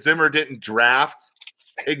grant you that Zimmer didn't draft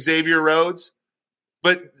Xavier Rhodes,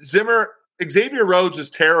 but Xavier Rhodes was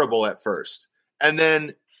terrible at first, and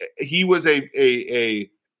then he was a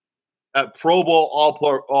Pro Bowl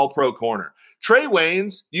all pro corner. Trey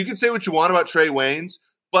Waynes, you can say what you want about Trey Waynes,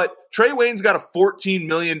 but Trey Waynes got a $14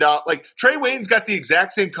 million. Trey Waynes got the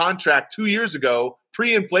exact same contract 2 years ago,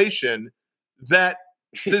 pre-inflation, that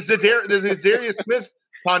the Zadarius Smith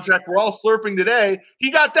contract we're all slurping today.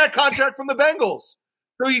 He got that contract from the Bengals.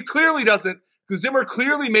 So he clearly doesn't, because Zimmer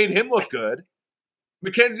clearly made him look good.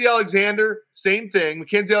 Mackenzie Alexander, same thing.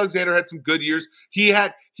 Mackenzie Alexander had some good years. He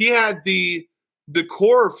had the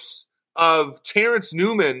corpse of Terrence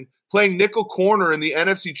Newman playing nickel corner in the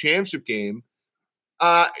NFC Championship game.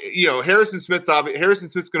 Harrison Smith's going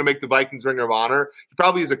to make the Vikings Ring of Honor. He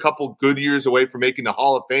probably is a couple good years away from making the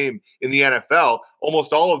Hall of Fame in the NFL.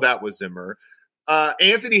 Almost all of that was Zimmer.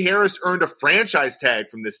 Anthony Harris earned a franchise tag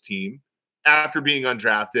from this team after being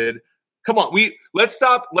undrafted. Come on, let's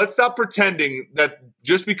stop pretending that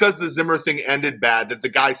just because the Zimmer thing ended bad that the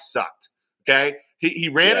guy sucked. Okay, he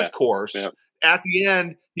ran his course. Yeah. At the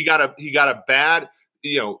end, he got a bad.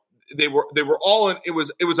 They were all in. It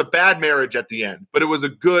was a bad marriage at the end, but it was a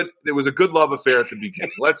good love affair at the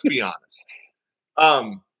beginning. Let's be honest.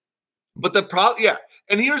 But the problem, yeah.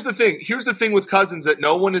 And here's the thing. Here's the thing with Cousins that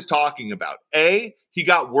no one is talking about. He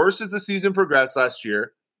got worse as the season progressed last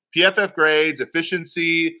year. PFF grades,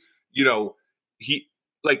 efficiency. The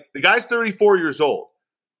guy's 34 years old.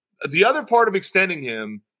 The other part of extending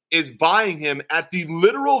him is buying him at the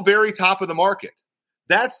literal very top of the market.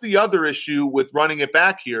 That's the other issue with running it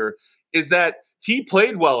back here, is that he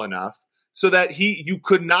played well enough so that you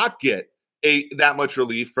could not get that much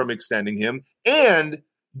relief from extending him, and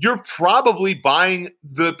you're probably buying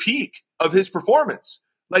the peak of his performance.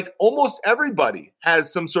 Like almost everybody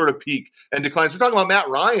has some sort of peak and declines. We're talking about Matt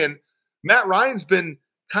Ryan. Matt Ryan's been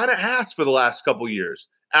kind of ass for the last couple years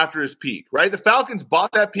after his peak, right? The Falcons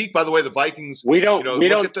bought that peak. By the way, the Vikings. We don't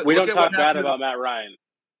talk bad about Matt Ryan.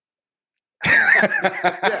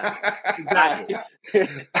 Yeah, exactly.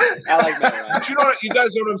 I like that. But you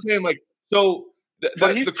guys know what I'm saying? Like, so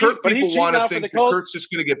the Kirk people want to think that Kirk's just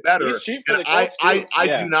going to get better. And I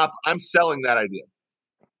do not. I'm selling that idea.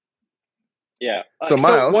 Yeah. So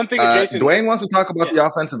Miles, one thing Dwayne wants to talk about the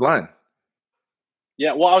offensive line.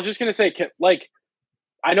 Yeah. Well, I was just going to say, like,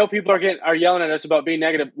 I know people are yelling at us about being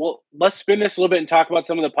negative. Well, let's spin this a little bit and talk about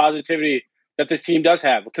some of the positivity that this team does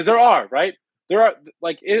have, because there are, right? There are,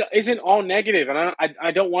 like, it isn't all negative, and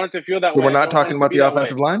I don't want it to feel that way. We're not talking about the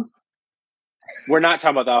offensive line? We're not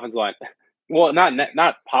talking about the offensive line. Well,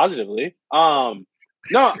 not positively. No,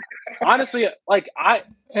 honestly, like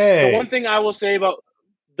the one thing I will say about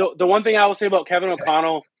Kevin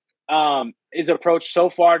O'Connell, his approach so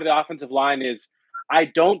far to the offensive line is, I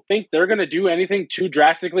don't think they're going to do anything too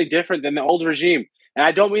drastically different than the old regime, and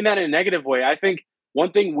I don't mean that in a negative way. I think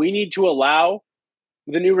one thing we need to allow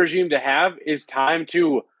the new regime to have is time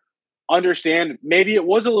to understand maybe it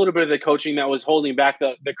was a little bit of the coaching that was holding back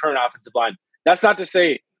the current offensive line. That's not to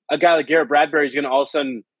say a guy like Garrett Bradbury is going to all of a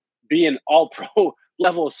sudden be an all-pro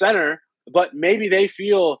level center, but maybe they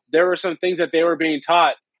feel there were some things that they were being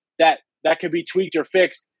taught that could be tweaked or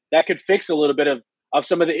fixed, that could fix a little bit of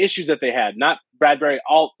some of the issues that they had. Not Bradbury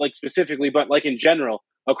all like specifically, but like in general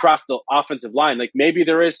across the offensive line. Like maybe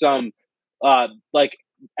there is some like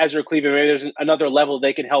Ezra Cleveland, maybe there's another level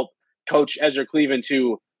they can help coach Ezra Cleveland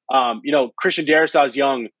to, Christian Darrisaw's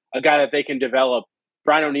young, a guy that they can develop.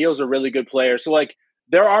 Brian O'Neill's a really good player. So, like,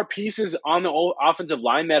 there are pieces on the offensive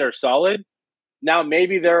line that are solid. Now,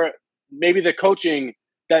 maybe the coaching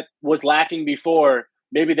that was lacking before,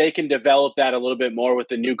 maybe they can develop that a little bit more with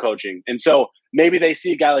the new coaching. And so maybe they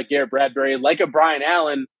see a guy like Garrett Bradbury, like a Brian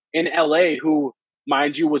Allen in LA, who,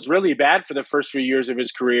 mind you, was really bad for the first few years of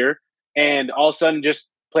his career, and all of a sudden just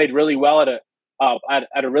played really well at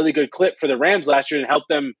a really good clip for the Rams last year and helped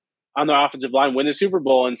them on their offensive line win the Super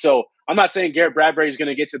Bowl. And so I'm not saying Garrett Bradbury is going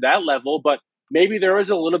to get to that level, but maybe there is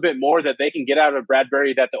a little bit more that they can get out of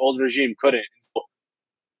Bradbury that the old regime couldn't. So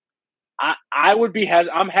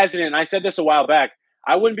I'm hesitant. I said this a while back.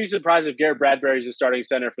 I wouldn't be surprised if Garrett Bradbury is the starting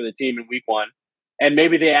center for the team in week 1. And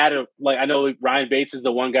maybe they add I know Ryan Bates is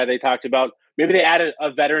the one guy they talked about. Maybe they added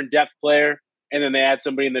a veteran depth player, and then they add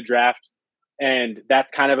somebody in the draft, and that's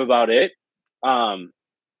kind of about it.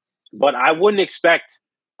 But I wouldn't expect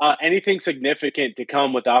anything significant to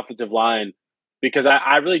come with the offensive line, because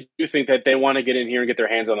I really do think that they want to get in here and get their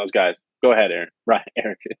hands on those guys. Go ahead, Aaron. Right,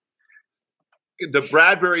 Eric. The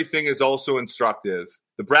Bradbury thing is also instructive.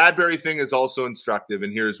 And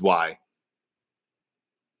here's why.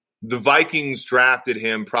 The Vikings drafted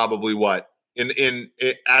him probably what?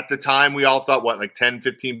 At the time, we all thought, like 10,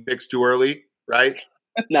 15 picks too early, right?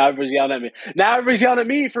 Now everybody's yelling at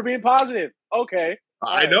me for being positive. Okay.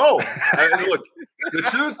 I know. Look, the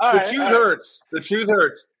truth hurts. The truth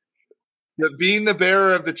hurts. Being the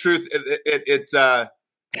bearer of the truth, it's a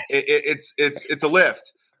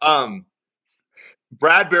lift.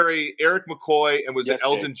 Bradbury, Eric McCoy, and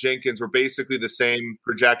Elgton Jenkins were basically the same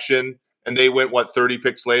projection, and they went 30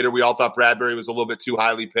 picks later. We all thought Bradbury was a little bit too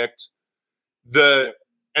highly picked.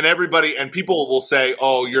 And people will say,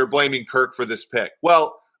 "Oh, you're blaming Kirk for this pick."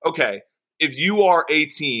 Well, okay. if you are a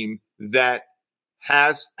team that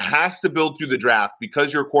has to build through the draft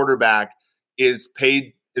because your quarterback is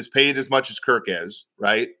paid as much as Kirk is,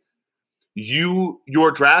 right?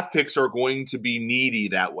 Your draft picks are going to be needy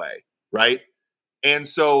that way, right? And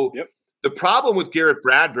so the problem with Garrett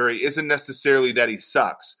Bradbury isn't necessarily that he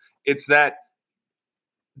sucks. It's that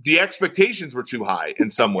the expectations were too high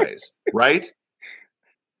in some ways, right?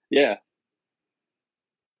 Yeah.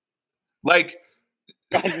 Like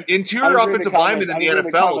interior offensive linemen in the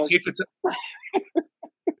NFL take the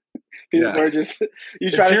you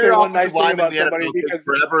try to say one nice thing about somebody because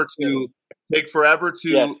take forever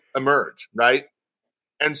to emerge, right?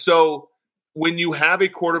 And so when you have a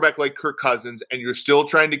quarterback like Kirk Cousins and you're still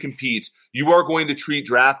trying to compete, you are going to treat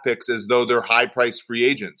draft picks as though they're high-priced free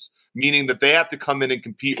agents, meaning that they have to come in and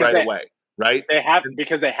compete away, right? They have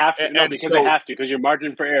because they have to because your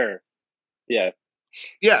margin for error. Yeah.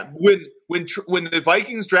 Yeah. When the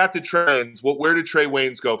Vikings drafted Trey Waynes, where did Trey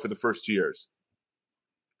Waynes go for the first 2 years?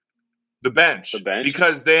 The bench.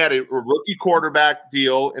 Because they had a rookie quarterback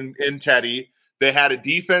deal in Teddy. They had a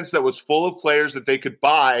defense that was full of players that they could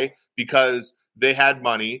buy because they had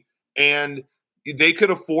money, and they could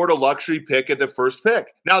afford a luxury pick at the first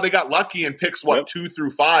pick. Now, they got lucky and picks, 2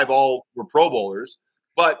 through 5 all were Pro Bowlers,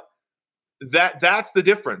 but that's the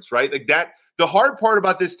difference, right? Like that. The hard part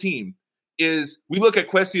about this team is we look at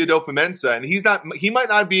Kwesi Adofo-Mensah, and he might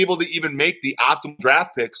not be able to even make the optimal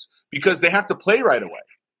draft picks because they have to play right away.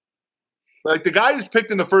 Like the guy who's picked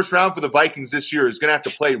in the first round for the Vikings this year is going to have to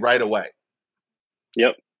play right away.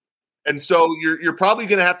 Yep. And so you're probably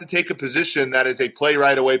going to have to take a position that is a play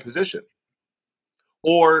right away position,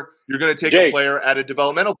 or you're going to take a player at a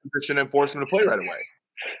developmental position and force him to play right away.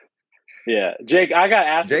 Yeah, Jake, I got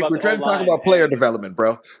asked. Jake, we're trying to talk about player development,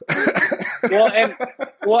 bro. and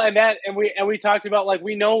we talked about like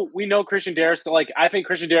we know Christian Darrisaw. Like I think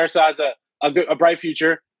Christian Darrisaw has a bright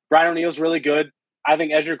future. Brian O'Neill's really good. I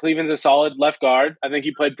think Ezra Cleveland's a solid left guard. I think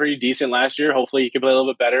he played pretty decent last year. Hopefully, he can play a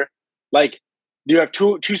little bit better. Like you have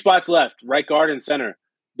two spots left, right guard and center.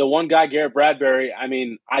 The one guy, Garrett Bradbury. I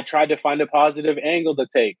mean, I tried to find a positive angle to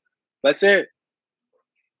take. That's it.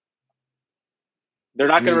 They're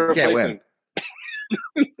not going to replace him.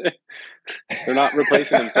 They're not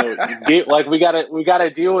replacing him. So, like, we gotta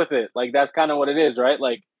deal with it. Like, that's kind of what it is, right?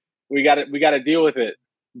 Like, we gotta deal with it.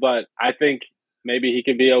 But I think maybe he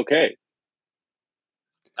can be okay.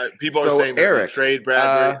 People are saying that Eric, trade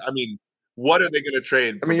Bradbury. I mean, what are they going to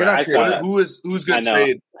trade? I mean, you're not who's going to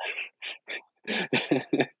trade?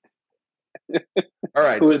 All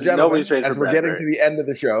right, so gentlemen, as we're getting to the end of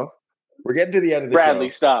the show, Bradley,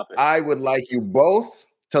 stop it. I would like you both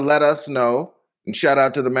to let us know, and shout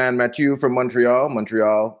out to the man Mathieu from Montreal.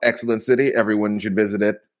 Montreal, excellent city. Everyone should visit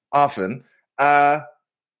it often.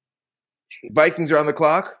 Vikings are on the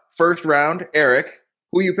clock. First round. Eric,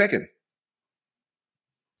 who are you picking?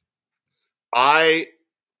 I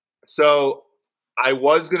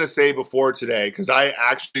was going to say before today, because I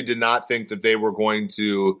actually did not think that they were going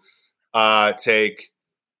to take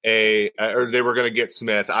or they were going to get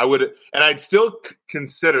Smith. I'd still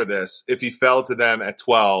consider this if he fell to them at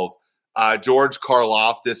 12. George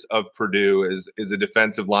Karlaftis of Purdue is a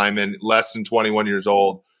defensive lineman, less than 21 years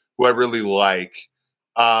old, who I really like.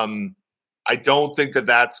 I don't think that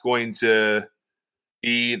that's going to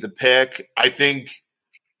be the pick. I think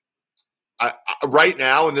right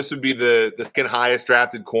now, and this would be the second highest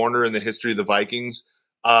drafted corner in the history of the Vikings,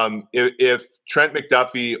 if Trent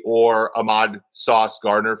McDuffie or Ahmad Sauce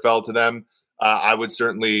Gardner fell to them, I would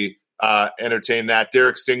certainly entertain that.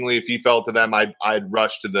 Derek Stingley, if he fell to them, I'd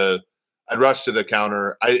rush to the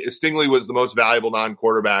counter. Stingley was the most valuable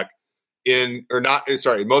non-quarterback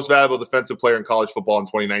most valuable defensive player in college football in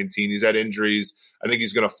 2019. He's had injuries. I think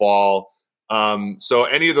he's going to fall. So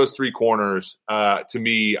any of those three corners, to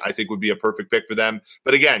me, I think would be a perfect pick for them.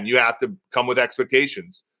 But again, you have to come with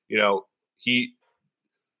expectations. He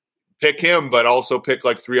pick him, but also pick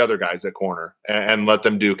like three other guys at corner and let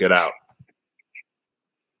them duke it out.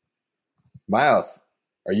 Miles,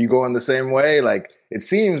 are you going the same way? Like, it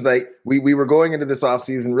seems like we were going into this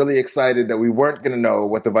offseason really excited that we weren't going to know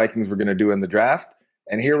what the Vikings were going to do in the draft.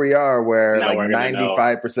 And here we are where like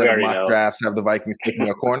 95% of mock drafts have the Vikings picking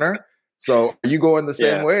a corner. So are you going the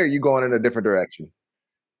same way, or are you going in a different direction?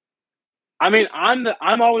 I mean,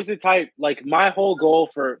 I'm always the type, like my whole goal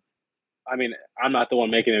I'm not the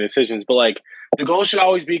one making the decisions, but like the goal should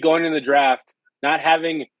always be going in the draft, not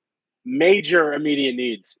having major immediate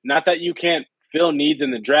needs. Not that you can't fill needs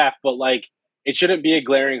in the draft, but like it shouldn't be a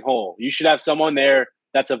glaring hole. You should have someone there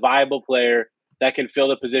that's a viable player that can fill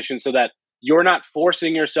the position so that you're not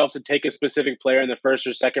forcing yourself to take a specific player in the first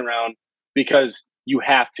or second round because you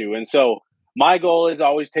have to. And so my goal is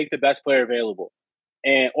always take the best player available,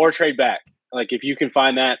 or trade back. Like if you can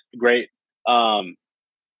find that, great.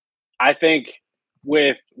 I think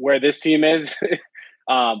with where this team is,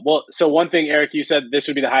 so one thing, Eric, you said this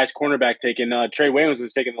would be the highest cornerback taken. Trey Williams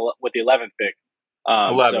was taken with the 11th pick.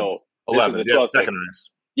 11th. So 11th. Yeah, second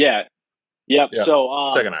highest. Yeah. Yep. Yeah. So,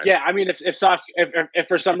 second highest. Yeah, I mean, if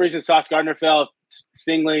for some reason Sauce Gardner fell,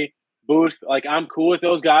 Stingley, Booth, like I'm cool with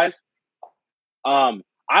those guys.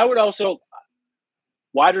 I would also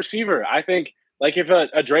wide receiver. I think like if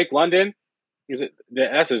a Drake London,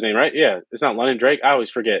 that's his name, right? Yeah, it's not London Drake. I always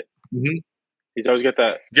forget. Mm-hmm. He's always got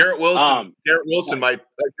that. Garrett Wilson might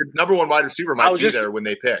the number one wide receiver might be there when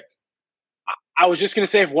they pick. I was just going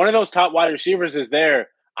to say, if one of those top wide receivers is there,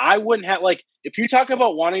 I wouldn't have if you talk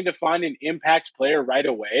about wanting to find an impact player right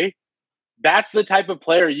away, that's the type of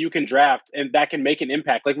player you can draft and that can make an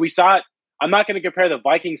impact. Like we saw it. I'm not going to compare the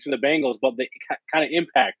Vikings to the Bengals, but the kind of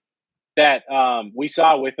impact that we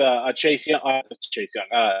saw with Jamar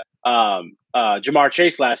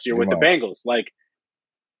Chase last year with the Bengals. Like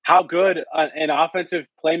how good an offensive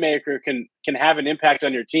playmaker can have an impact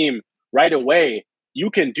on your team right away. You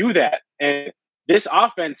can do that. And this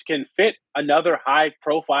offense can fit another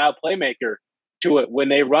high-profile playmaker to it when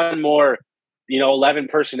they run more, 11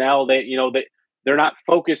 personnel. They're not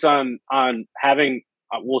focused on having.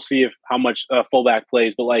 We'll see how much fullback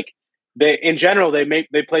plays, but in general they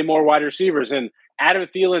play more wide receivers. And Adam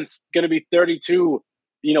Thielen's going to be 32.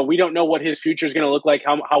 We don't know what his future is going to look like,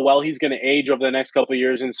 how well he's going to age over the next couple of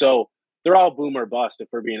years, and so they're all boom or bust if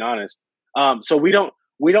we're being honest. So we don't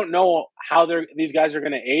know how these guys are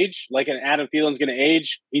going to age. Like an Adam Thielen's going to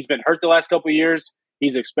age. He's been hurt the last couple of years.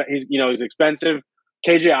 He's expensive.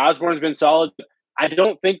 KJ Osborne's been solid. I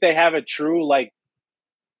don't think they have a true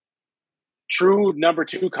number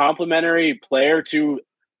two complementary player to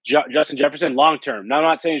Justin Jefferson long term. Now, I'm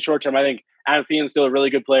not saying short term. I think Adam Thielen's still a really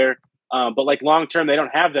good player, but long term they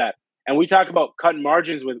don't have that. And we talk about cutting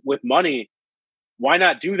margins with money. Why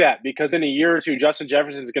not do that? Because in a year or two, Justin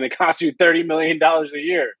Jefferson is going to cost you $30 million a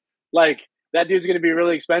year. That dude's going to be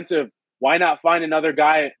really expensive. Why not find another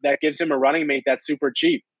guy that gives him a running mate that's super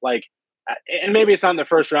cheap? And maybe it's not in the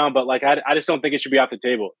first round, but I just don't think it should be off the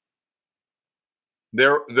table.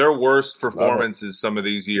 Their worst performances some of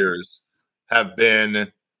these years have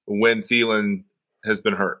been when Thielen has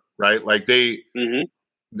been hurt, right?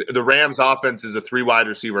 The Rams offense is a 3 wide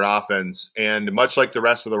receiver offense, and much like the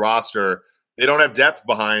rest of the roster, they don't have depth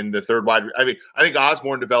behind the third wide. I mean, I think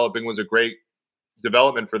Osborne developing was a great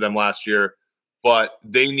development for them last year, but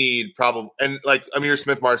they need and Amir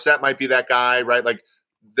Smith-Marset might be that guy, right?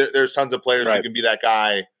 There's tons of players who can be that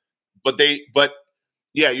guy, but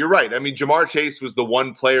yeah, you're right. I mean, Jamar Chase was the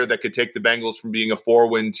one player that could take the Bengals from being a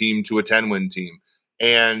 4-win team to a 10-win team.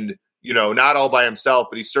 And, not all by himself,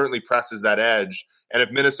 but he certainly presses that edge. And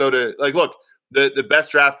if Minnesota, look, the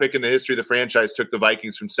best draft pick in the history of the franchise took the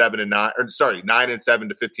Vikings from 9-7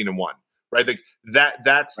 to 15-1, right?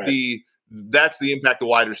 That's the impact the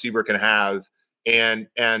wide receiver can have. And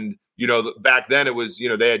back then it was,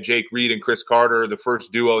 they had Jake Reed and Chris Carter, the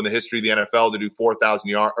first duo in the history of the NFL to do 4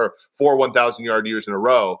 1,000-yard years in a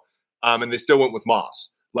row. And they still went with Moss.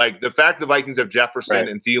 The fact the Vikings have Jefferson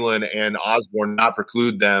and Thielen and Osborne not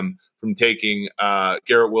preclude them from taking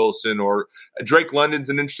Garrett Wilson or Drake London's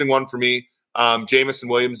an interesting one for me. Jamison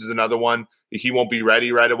Williams is another one. He won't be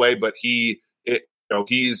ready right away, but he's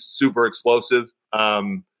super explosive.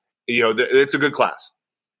 It's a good class.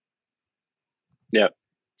 Yeah.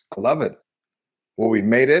 I love it. Well, we've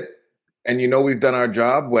made it. And we've done our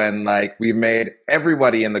job when we've made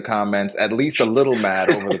everybody in the comments at least a little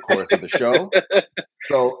mad over the course of the show.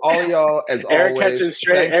 So all y'all, as Eric always,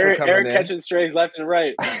 thanks for coming in. Catching strays left and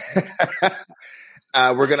right.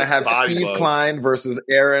 We're going to have Steve Klein versus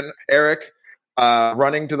Eric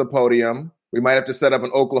running to the podium. We might have to set up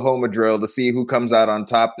an Oklahoma drill to see who comes out on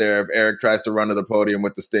top there if Eric tries to run to the podium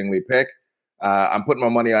with the Stingley pick. I'm putting my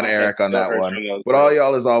money on Eric on that one. But all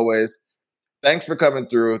y'all, as always, thanks for coming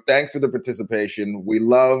through. Thanks for the participation. We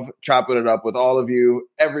love chopping it up with all of you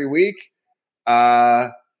every week.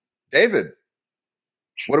 David,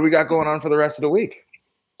 what do we got going on for the rest of the week?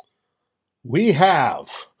 We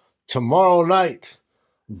have tomorrow night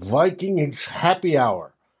Vikings happy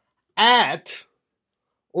hour at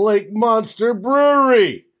Lake Monster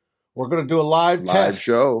Brewery. We're going to do a live test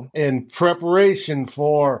show in preparation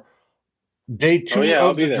for day 2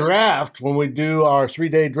 of the draft when we do our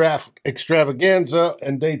 3-day draft extravaganza,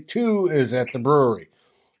 and day 2 is at the brewery.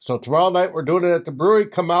 So tomorrow night we're doing it at the brewery.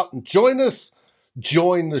 Come out and join us.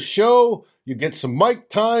 Join the show. You get some mic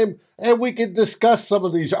time, and we can discuss some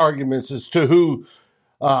of these arguments as to who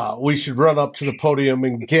we should run up to the podium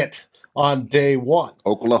and get on day one.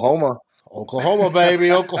 Oklahoma,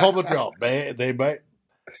 baby. Oklahoma drill. They might.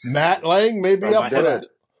 Matt Lang may be up for that.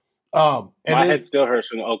 My head still hurts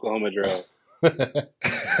from the Oklahoma drill.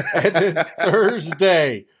 And then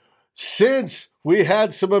Thursday, since we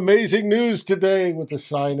had some amazing news today with the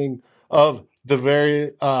signing of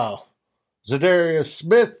Zadarius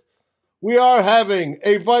Smith, we are having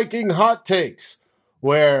a Viking Hot Takes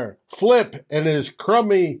where Flip and his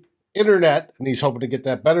crummy internet, and he's hoping to get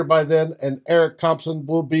that better by then, and Eric Thompson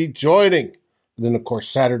will be joining. And then, of course,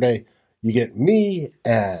 Saturday, you get me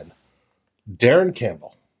and Darren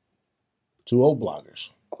Campbell, 2 old bloggers.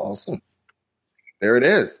 Awesome. There it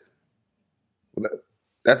is.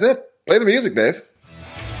 That's it. Play the music, Dave.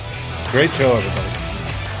 Great show, everybody.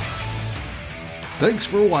 Thanks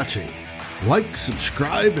for watching. Like,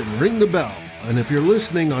 subscribe, and ring the bell. And if you're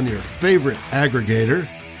listening on your favorite aggregator,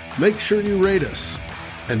 make sure you rate us.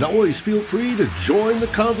 And always feel free to join the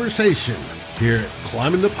conversation here at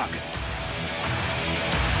Climbing the Pocket.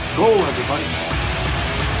 Skol, everybody.